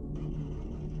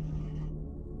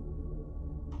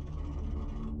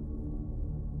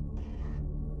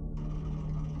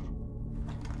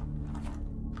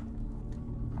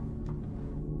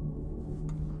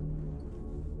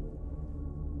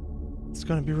 It's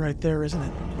gonna be right there, isn't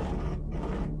it?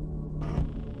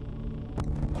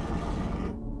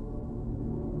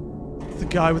 The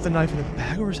guy with the knife in a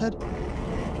bag over his head?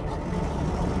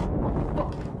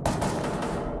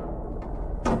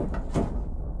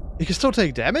 He can still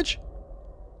take damage?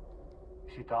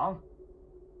 Is he down?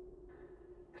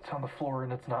 It's on the floor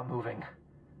and it's not moving.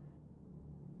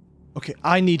 Okay,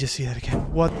 I need to see that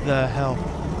again. What the hell?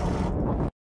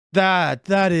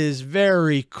 That is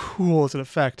very cool as an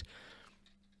effect.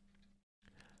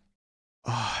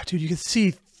 Oh, dude, you can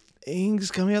see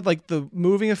things coming out, like the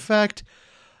moving effect.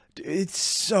 It's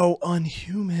so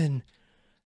unhuman.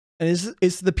 And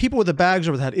is the people with the bags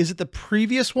over the head, is it the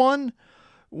previous one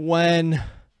when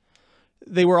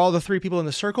they were all the three people in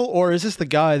the circle, or is this the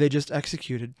guy they just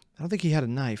executed? I don't think he had a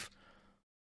knife.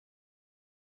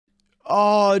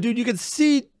 Oh, dude, you can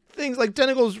see things like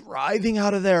tentacles writhing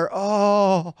out of there.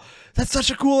 Oh, that's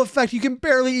such a cool effect. You can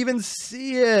barely even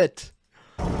see it.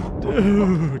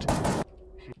 Dude.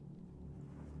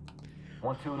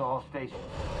 1-2 to all stations.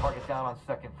 Target down on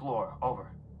second floor. Over.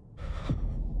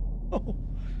 Oh.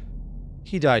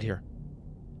 He died here.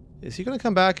 Is he going to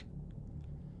come back?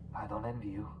 I don't envy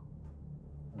you.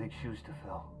 Big shoes to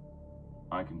fill.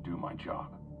 I can do my job.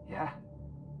 Yeah?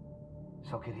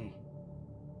 So could he.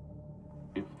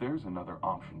 If there's another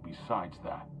option besides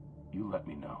that, you let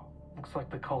me know. Looks like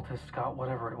the cultists got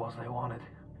whatever it was they wanted.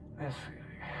 This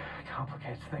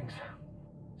complicates things.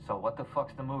 So what the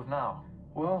fuck's the move now?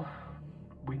 Well,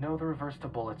 we know the reverse to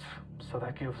bullets, so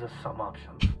that gives us some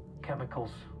options.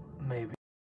 Chemicals, maybe.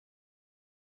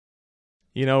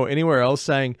 You know, anywhere else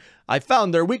saying, I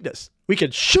found their weakness. We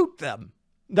could shoot them.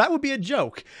 That would be a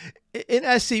joke. In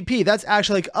SCP, that's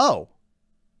actually like, oh,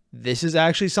 this is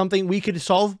actually something we could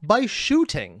solve by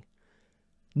shooting.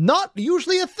 Not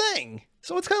usually a thing.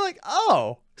 So it's kind of like,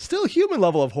 oh, still human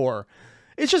level of horror.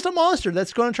 It's just a monster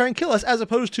that's going to try and kill us, as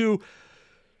opposed to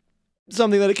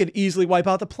something that it could easily wipe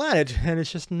out the planet. And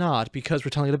it's just not, because we're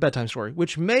telling it a bedtime story,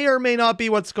 which may or may not be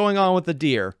what's going on with the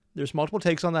deer. There's multiple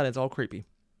takes on that. It's all creepy.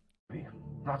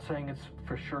 Not saying it's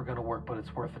for sure going to work, but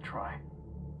it's worth a try.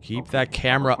 Keep that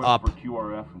camera up. For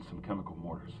QRF and some chemical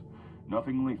mortars.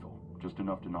 Nothing lethal, just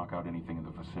enough to knock out anything in the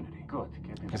vicinity. Good.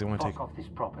 Get Because they want to take off this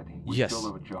property. We yes.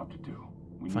 still have a job to do.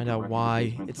 We Find need to out wreck why the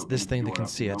basement it's so this any thing that can QRF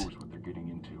see it. knows what they're getting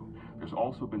into. There's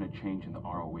also been a change in the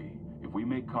ROE. If we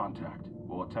make contact,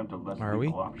 we'll attempt a less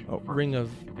lethal option first. Ring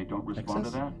of if they don't respond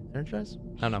excess? to that, Energize?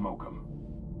 I don't know. smoke them.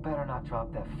 Better not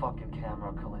drop that fucking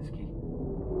camera, Kalinsky.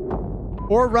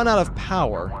 Or run out of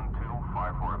power. 1-2,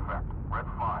 5 for effect. Red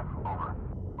 5, over.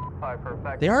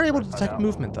 They are able to detect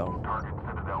movement, though. Target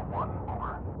Citadel 1,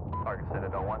 over. Target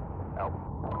Citadel 1, out.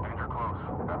 Danger close,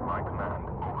 at my command,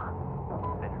 over.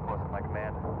 Danger close at my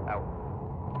command, out.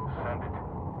 Send it.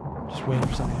 Just waiting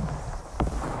for something.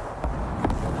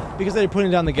 Because they're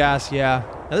putting down the gas, yeah.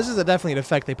 Now this is definitely an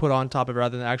effect they put on top of it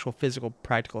rather than actual physical,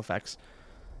 practical effects.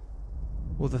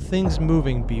 Will the things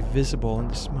moving be visible in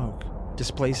the smoke,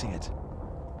 displacing it?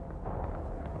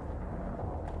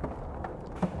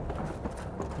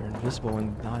 They're invisible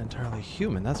and not entirely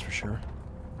human, that's for sure.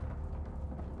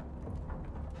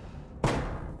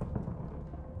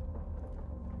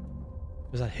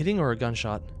 Was that hitting or a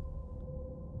gunshot?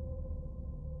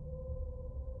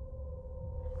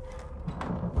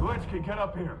 Zelensky, get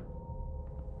up here.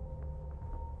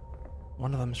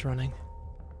 One of them's running.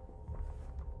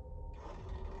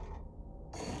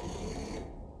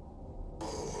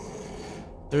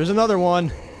 There's another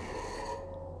one.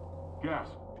 Gas.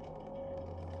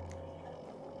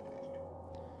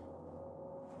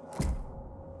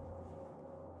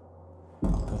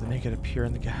 Oh, they make it appear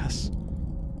in the gas.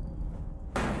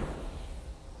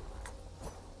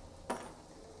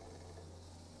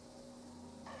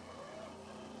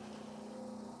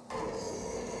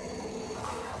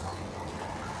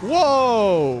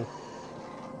 Whoa!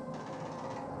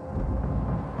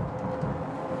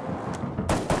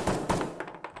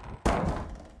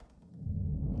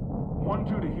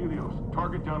 To Helios.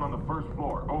 Target down on the first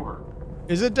floor. Over.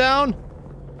 Is it down?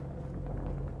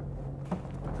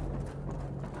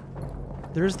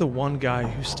 There's the one guy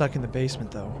who's stuck in the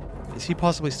basement, though. Is he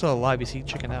possibly still alive? Is he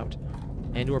chickened out?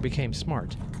 And or became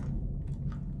smart?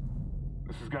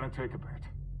 This is gonna take a bit.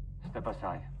 Step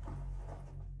aside.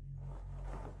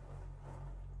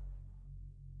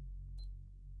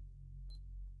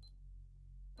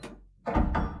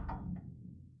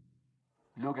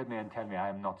 Look at me and tell me I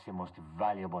am not the most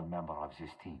valuable member of this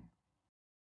team.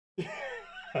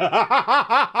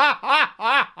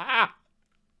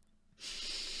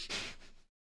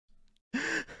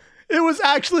 It was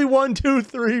actually 1, 2,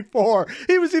 3, 4.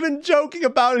 He was even joking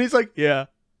about it. He's like, yeah,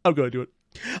 I'm going to do it.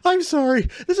 I'm sorry.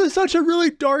 This is such a really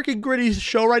dark and gritty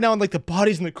show right now, and like the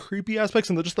bodies and the creepy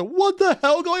aspects and just the what the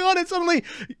hell going on, and suddenly,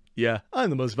 yeah, I'm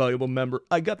the most valuable member.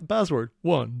 I got the password.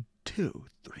 1, 2,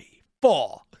 3,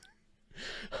 4.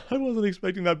 I wasn't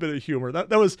expecting that bit of humor. That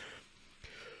was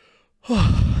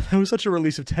that was such a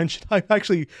release of tension. I'm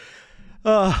actually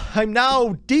I'm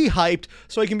now de-hyped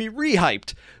so I can be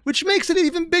re-hyped, which makes it an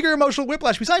even bigger emotional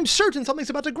whiplash because I'm certain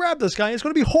something's about to grab this guy and it's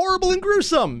going to be horrible and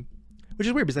gruesome. Which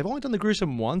is weird because they've only done the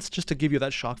gruesome once just to give you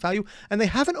that shock value, and they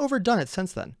haven't overdone it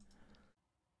since then.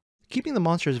 Keeping the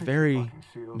monster is very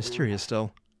mysterious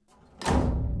still.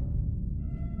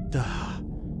 Duh.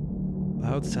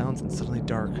 Loud sounds and suddenly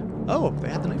dark. Oh, they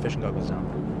had the night vision goggles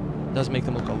down. It does make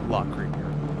them look a lot creepier.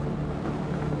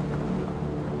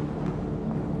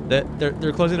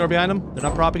 They're closing the door behind them? They're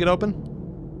not propping it open?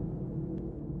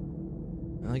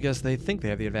 Well, I guess they think they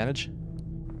have the advantage.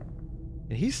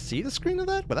 Did he see the screen of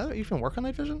that? Would that even work on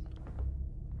night vision?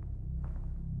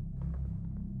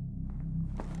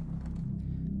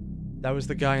 That was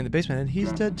the guy in the basement, and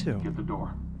he's dead too. Get the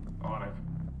door. On it.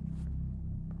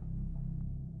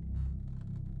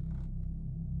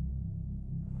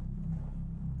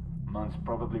 Man's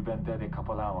probably been dead a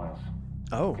couple hours.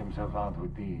 Oh. Took himself out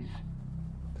with these.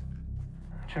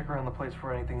 Check around the place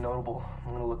for anything notable.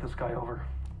 I'm gonna look this guy over.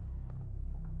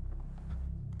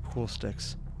 Pool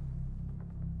sticks.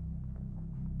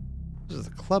 This is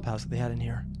the clubhouse that they had in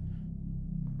here.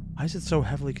 Why is it so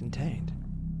heavily contained?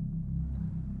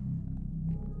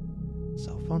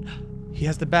 Cell phone? He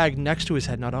has the bag next to his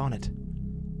head, not on it.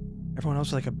 Everyone else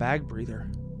is like a bag breather.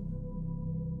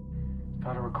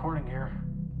 Got a recording here.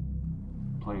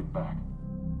 Play it back.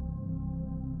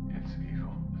 It's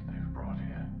evil that they've brought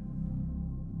here.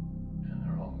 And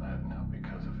they're all mad now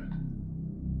because of it.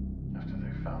 After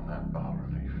they found that bas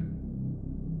relief,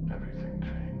 everything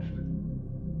changed.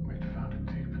 We'd found it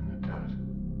deep in the dirt,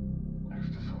 next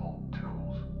to some old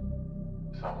tools.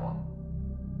 Someone,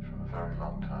 from a very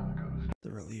long time ago, the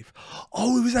relief.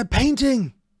 Oh, it was that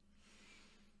painting!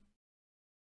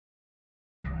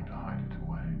 Trying to hide it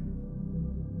away.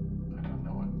 I don't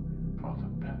know what Father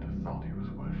Bender thought he was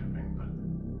worshipping, but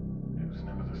it was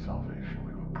never the salvation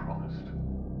we were promised.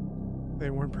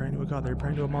 They weren't praying to a god, they were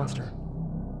praying to a monster.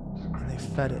 And they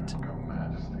fed it. Go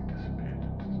mad as they disappeared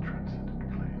into the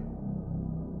transcendent plane.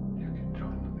 You can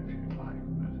join them if you'd like,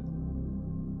 but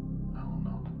I will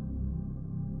not.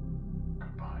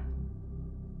 Goodbye.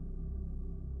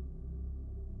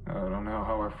 I don't know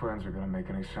how our friends are gonna make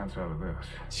any sense out of this.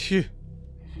 Phew.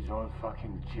 This is all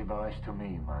fucking gibberish to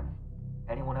me, man.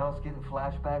 Anyone else getting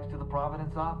flashbacks to the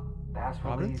Providence op? Bass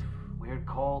relief, weird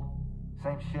cold,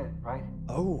 same shit, right?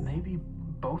 Oh. Maybe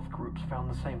both groups found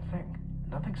the same thing.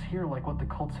 Nothing's here like what the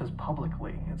cult says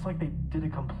publicly. It's like they did a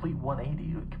complete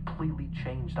 180, completely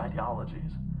changed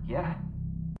ideologies. Yeah.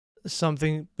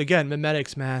 Something, again,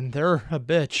 memetics, man. They're a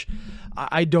bitch.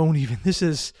 I don't even, this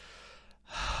is...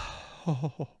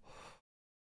 Oh.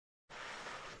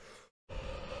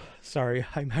 Sorry,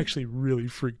 I'm actually really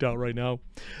freaked out right now.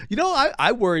 You know,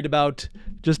 I worried about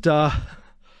just, I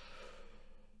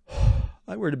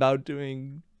worried about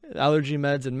doing allergy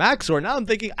meds and Maxor. Now I'm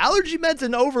thinking allergy meds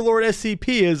and Overlord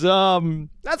SCP is,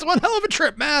 that's one hell of a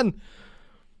trip, man.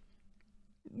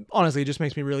 Honestly, it just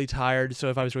makes me really tired. So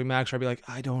if I was doing Maxor, I'd be like,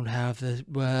 I don't have this,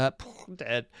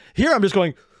 dead. Here, I'm just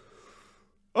going,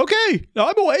 okay, now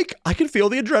I'm awake. I can feel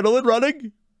the adrenaline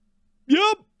running.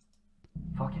 Yep.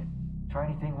 Fuck it. Try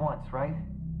anything once, right?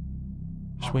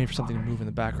 Just waiting for something to move in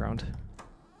the background.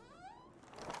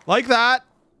 Like that.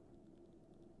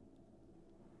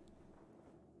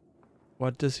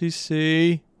 What does he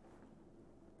see?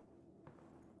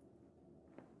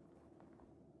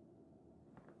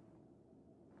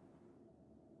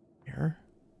 Here.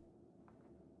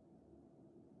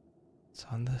 It's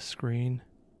on the screen.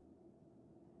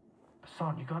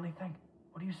 Son, you got anything?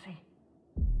 What do you see?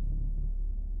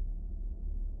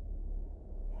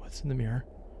 What's in the mirror?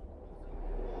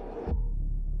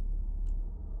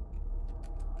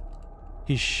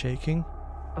 He's shaking.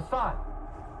 Hassan!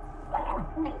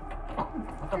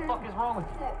 What the fuck is wrong with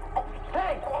you?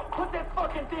 Hey! Put that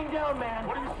fucking thing down, man!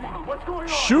 What do you see? What's going on?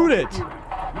 Shoot it!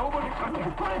 Nobody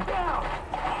put it down!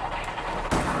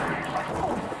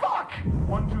 Oh, fuck!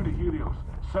 1-2 to Helios.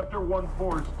 Sector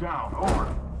 1-4 is down.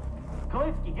 Over.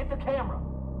 Kalinsky, get the camera.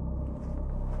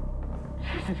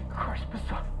 Jesus Christ,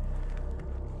 Hassan.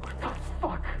 What the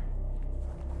fuck?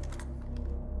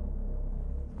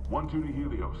 1-2 to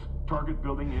Helios. Target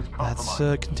building is compromised. That's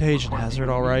a contagion hazard,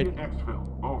 all right.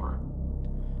 Exfil. Over.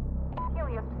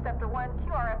 Helios to Sector 1,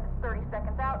 QRF is 30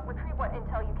 seconds out. Retrieve what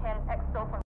intel you can and exfil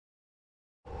from...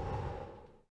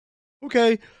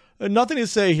 Okay, nothing to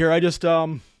say here. I just,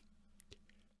 not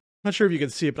sure if you can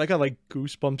see it, but I got like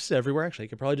goosebumps everywhere. Actually, I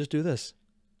could probably just do this.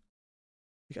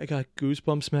 I got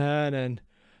goosebumps, man, and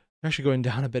I'm actually going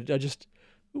down a bit. I just,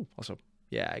 ooh, also,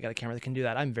 yeah, I got a camera that can do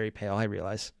that. I'm very pale, I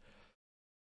realize.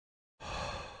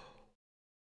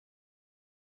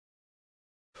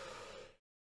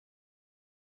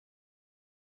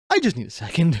 I just need a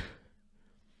second.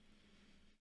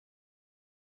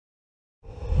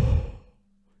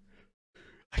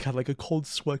 I got like a cold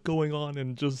sweat going on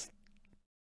and just...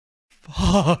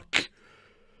 Fuck.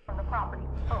 From the property.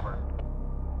 Over.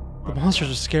 The monsters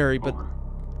are scary, but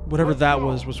whatever that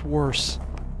was worse.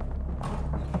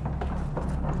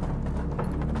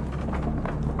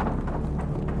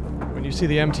 When you see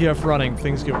the MTF running,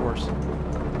 things get worse.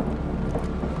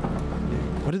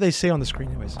 What did they say on the screen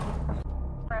anyways?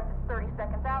 30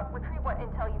 seconds out. Retrieve what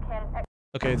intel you can and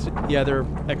Okay, it's, yeah, they're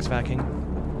exvacing.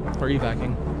 Or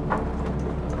evacing.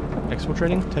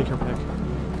 Exfiltrating? Take your pick.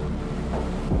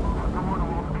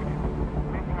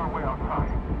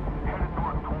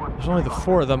 There's only the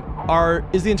 4 of them.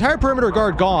 Is the entire perimeter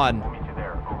guard gone? Meet you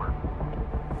there. Over.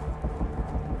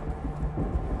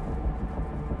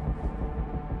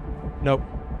 Nope.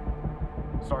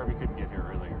 Sorry we couldn't get here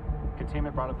earlier.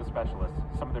 Containment brought up the specialists.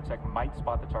 Some of their tech might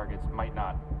spot the targets, might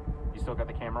not. You still got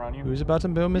the camera on you? Who's about to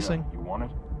go missing? Yeah, you want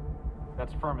it?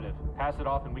 That's affirmative. Pass it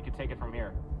off and we can take it from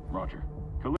here. Roger.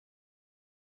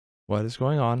 What is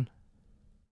going on?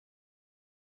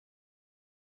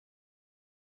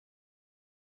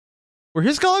 Were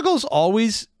his goggles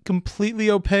always completely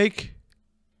opaque?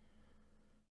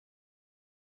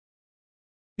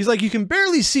 He's like, you can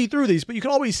barely see through these, but you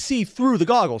can always see through the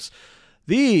goggles.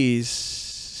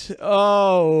 These...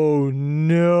 Oh,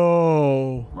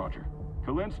 no. Roger.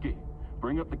 Kalinsky,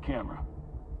 bring up the camera.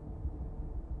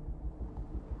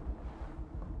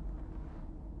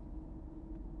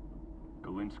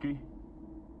 Kalinsky?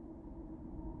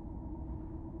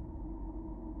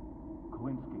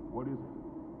 Kalinsky, what is it?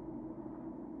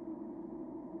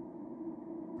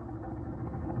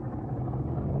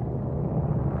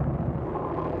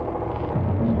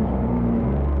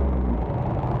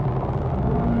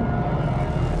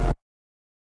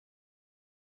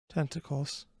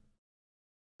 Tentacles.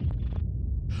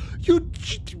 You...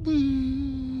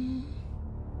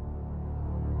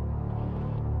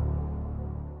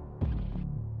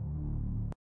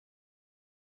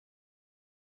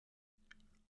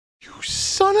 You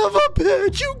son of a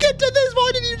bitch! You get to this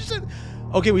point and you just...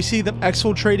 Okay, we see them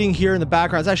exfiltrating here in the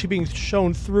background. It's actually being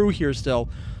shown through here still.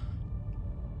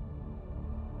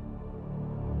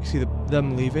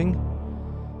 them leaving.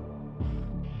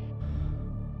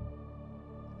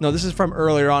 No, this is from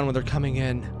earlier on when they're coming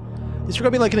in. It's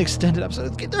gonna be like an extended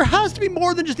episode. There has to be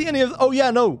more than just the ending of. Oh yeah,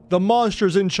 no, the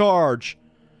monster's in charge.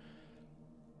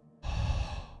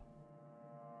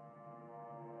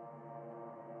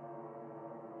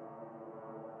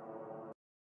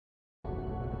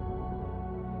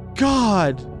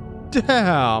 God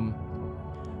damn.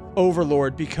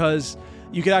 Overlord, because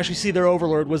you could actually see their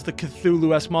Overlord was the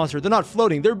Cthulhu-esque monster. They're not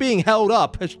floating, they're being held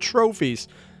up as trophies,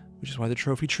 which is why the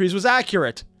trophy trees was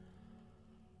accurate.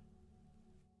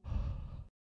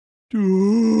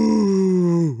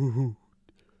 Dude.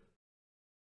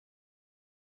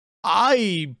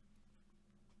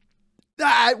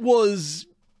 That was...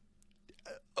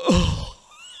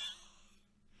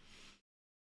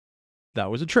 That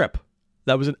was a trip.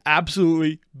 That was an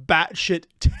absolutely batshit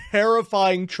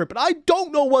terrifying trip. And I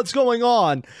don't know what's going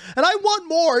on. And I want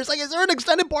more. It's like, is there an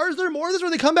extended part? Is there more of this where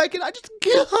they come back in? I just...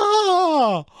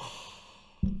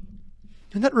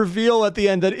 And that reveal at the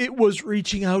end that it was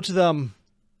reaching out to them.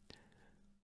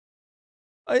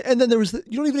 And then there was...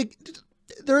 You don't even...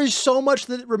 There is so much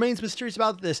that remains mysterious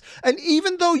about this. And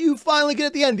even though you finally get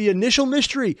at the end, the initial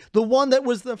mystery, the one that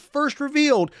was the first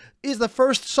revealed, is the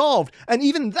first solved. And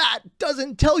even that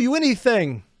doesn't tell you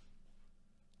anything.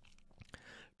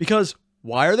 Because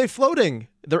why are they floating?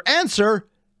 Their answer,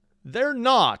 they're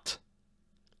not.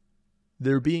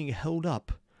 They're being held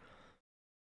up.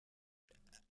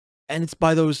 And it's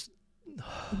by those...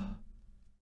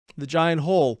 the giant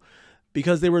hole.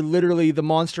 Because they were literally the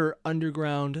monster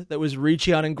underground that was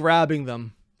reaching out and grabbing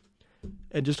them.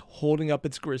 And just holding up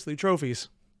its grisly trophies.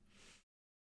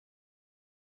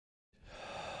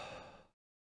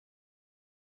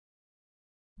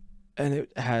 And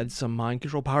it had some mind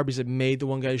control power because it made the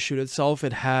one guy shoot itself.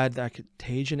 It had that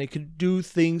contagion. It could do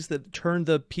things that turned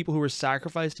the people who were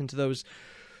sacrificed into those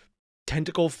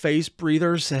tentacle face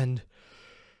breathers. And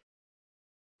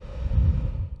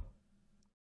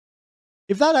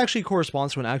if that actually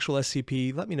corresponds to an actual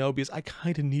SCP, let me know, because I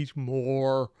kind of need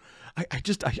more. I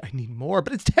need more,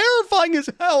 but it's terrifying as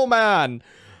hell, man.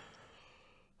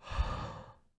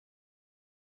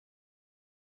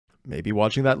 Maybe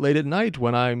watching that late at night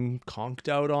when I'm conked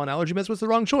out on allergy meds was the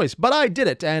wrong choice, but I did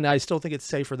it, and I still think it's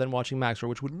safer than watching Maxwell,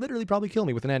 which would literally probably kill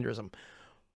me with an aneurysm.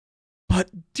 But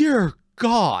dear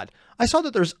God, I saw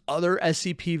that there's other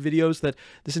SCP videos that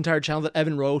this entire channel that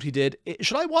Evan Royalty did.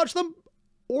 Should I watch them?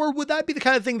 Or would that be the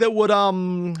kind of thing that would, how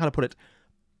to put it,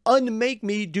 unmake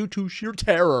me due to sheer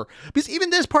terror? Because even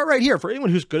this part right here, for anyone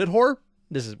who's good at horror,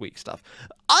 this is weak stuff.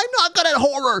 I'm not good at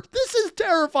horror. This is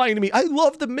terrifying to me. I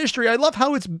love the mystery. I love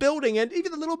how it's building, and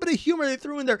even the little bit of humor they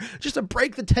threw in there just to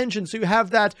break the tension so you have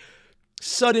that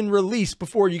sudden release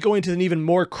before you go into an even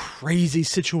more crazy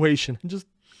situation. And just...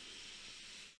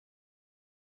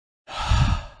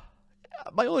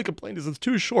 My only complaint is it's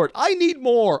too short. I need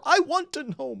more. I want to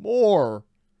know more.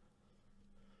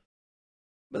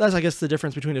 But that's, I guess, the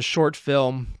difference between a short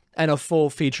film and a full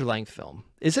feature-length film.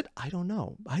 Is it? I don't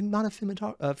know. I'm not a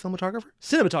filmographer?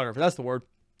 Cinematographer, that's the word.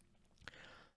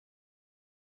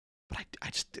 But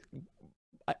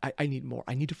I need more.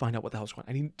 I need to find out what the hell's going on.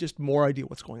 I need just more idea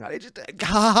what's going on.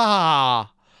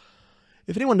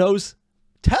 If anyone knows,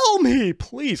 tell me,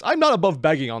 please. I'm not above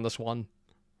begging on this one.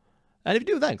 And if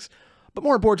you do, thanks. But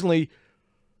more importantly,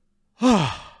 I'm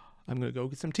going to go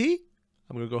get some tea.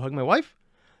 I'm going to go hug my wife.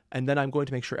 And then I'm going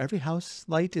to make sure every house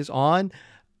light is on.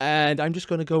 And I'm just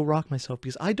going to go rock myself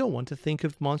because I don't want to think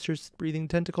of monsters breathing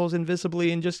tentacles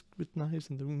invisibly and just with knives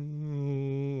and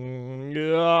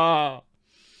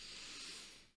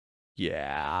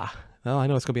yeah. Well, I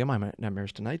know it's going to be on my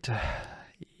nightmares tonight.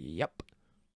 Yep.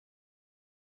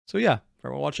 So yeah, for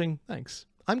everyone watching, thanks.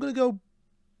 I'm going to go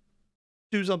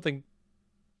do something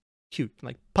cute,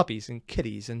 like puppies and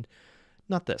kitties and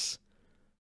not this.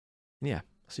 And yeah,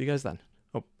 see you guys then.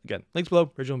 Oh, again, links below,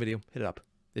 original video, hit it up.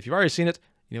 If you've already seen it,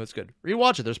 you know it's good.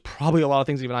 Rewatch it. There's probably a lot of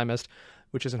things even I missed,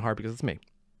 which isn't hard because it's me.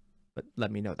 But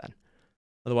let me know then.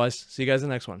 Otherwise, see you guys in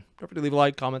the next one. Don't forget to leave a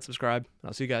like, comment, subscribe, and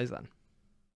I'll see you guys then.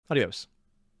 Adios.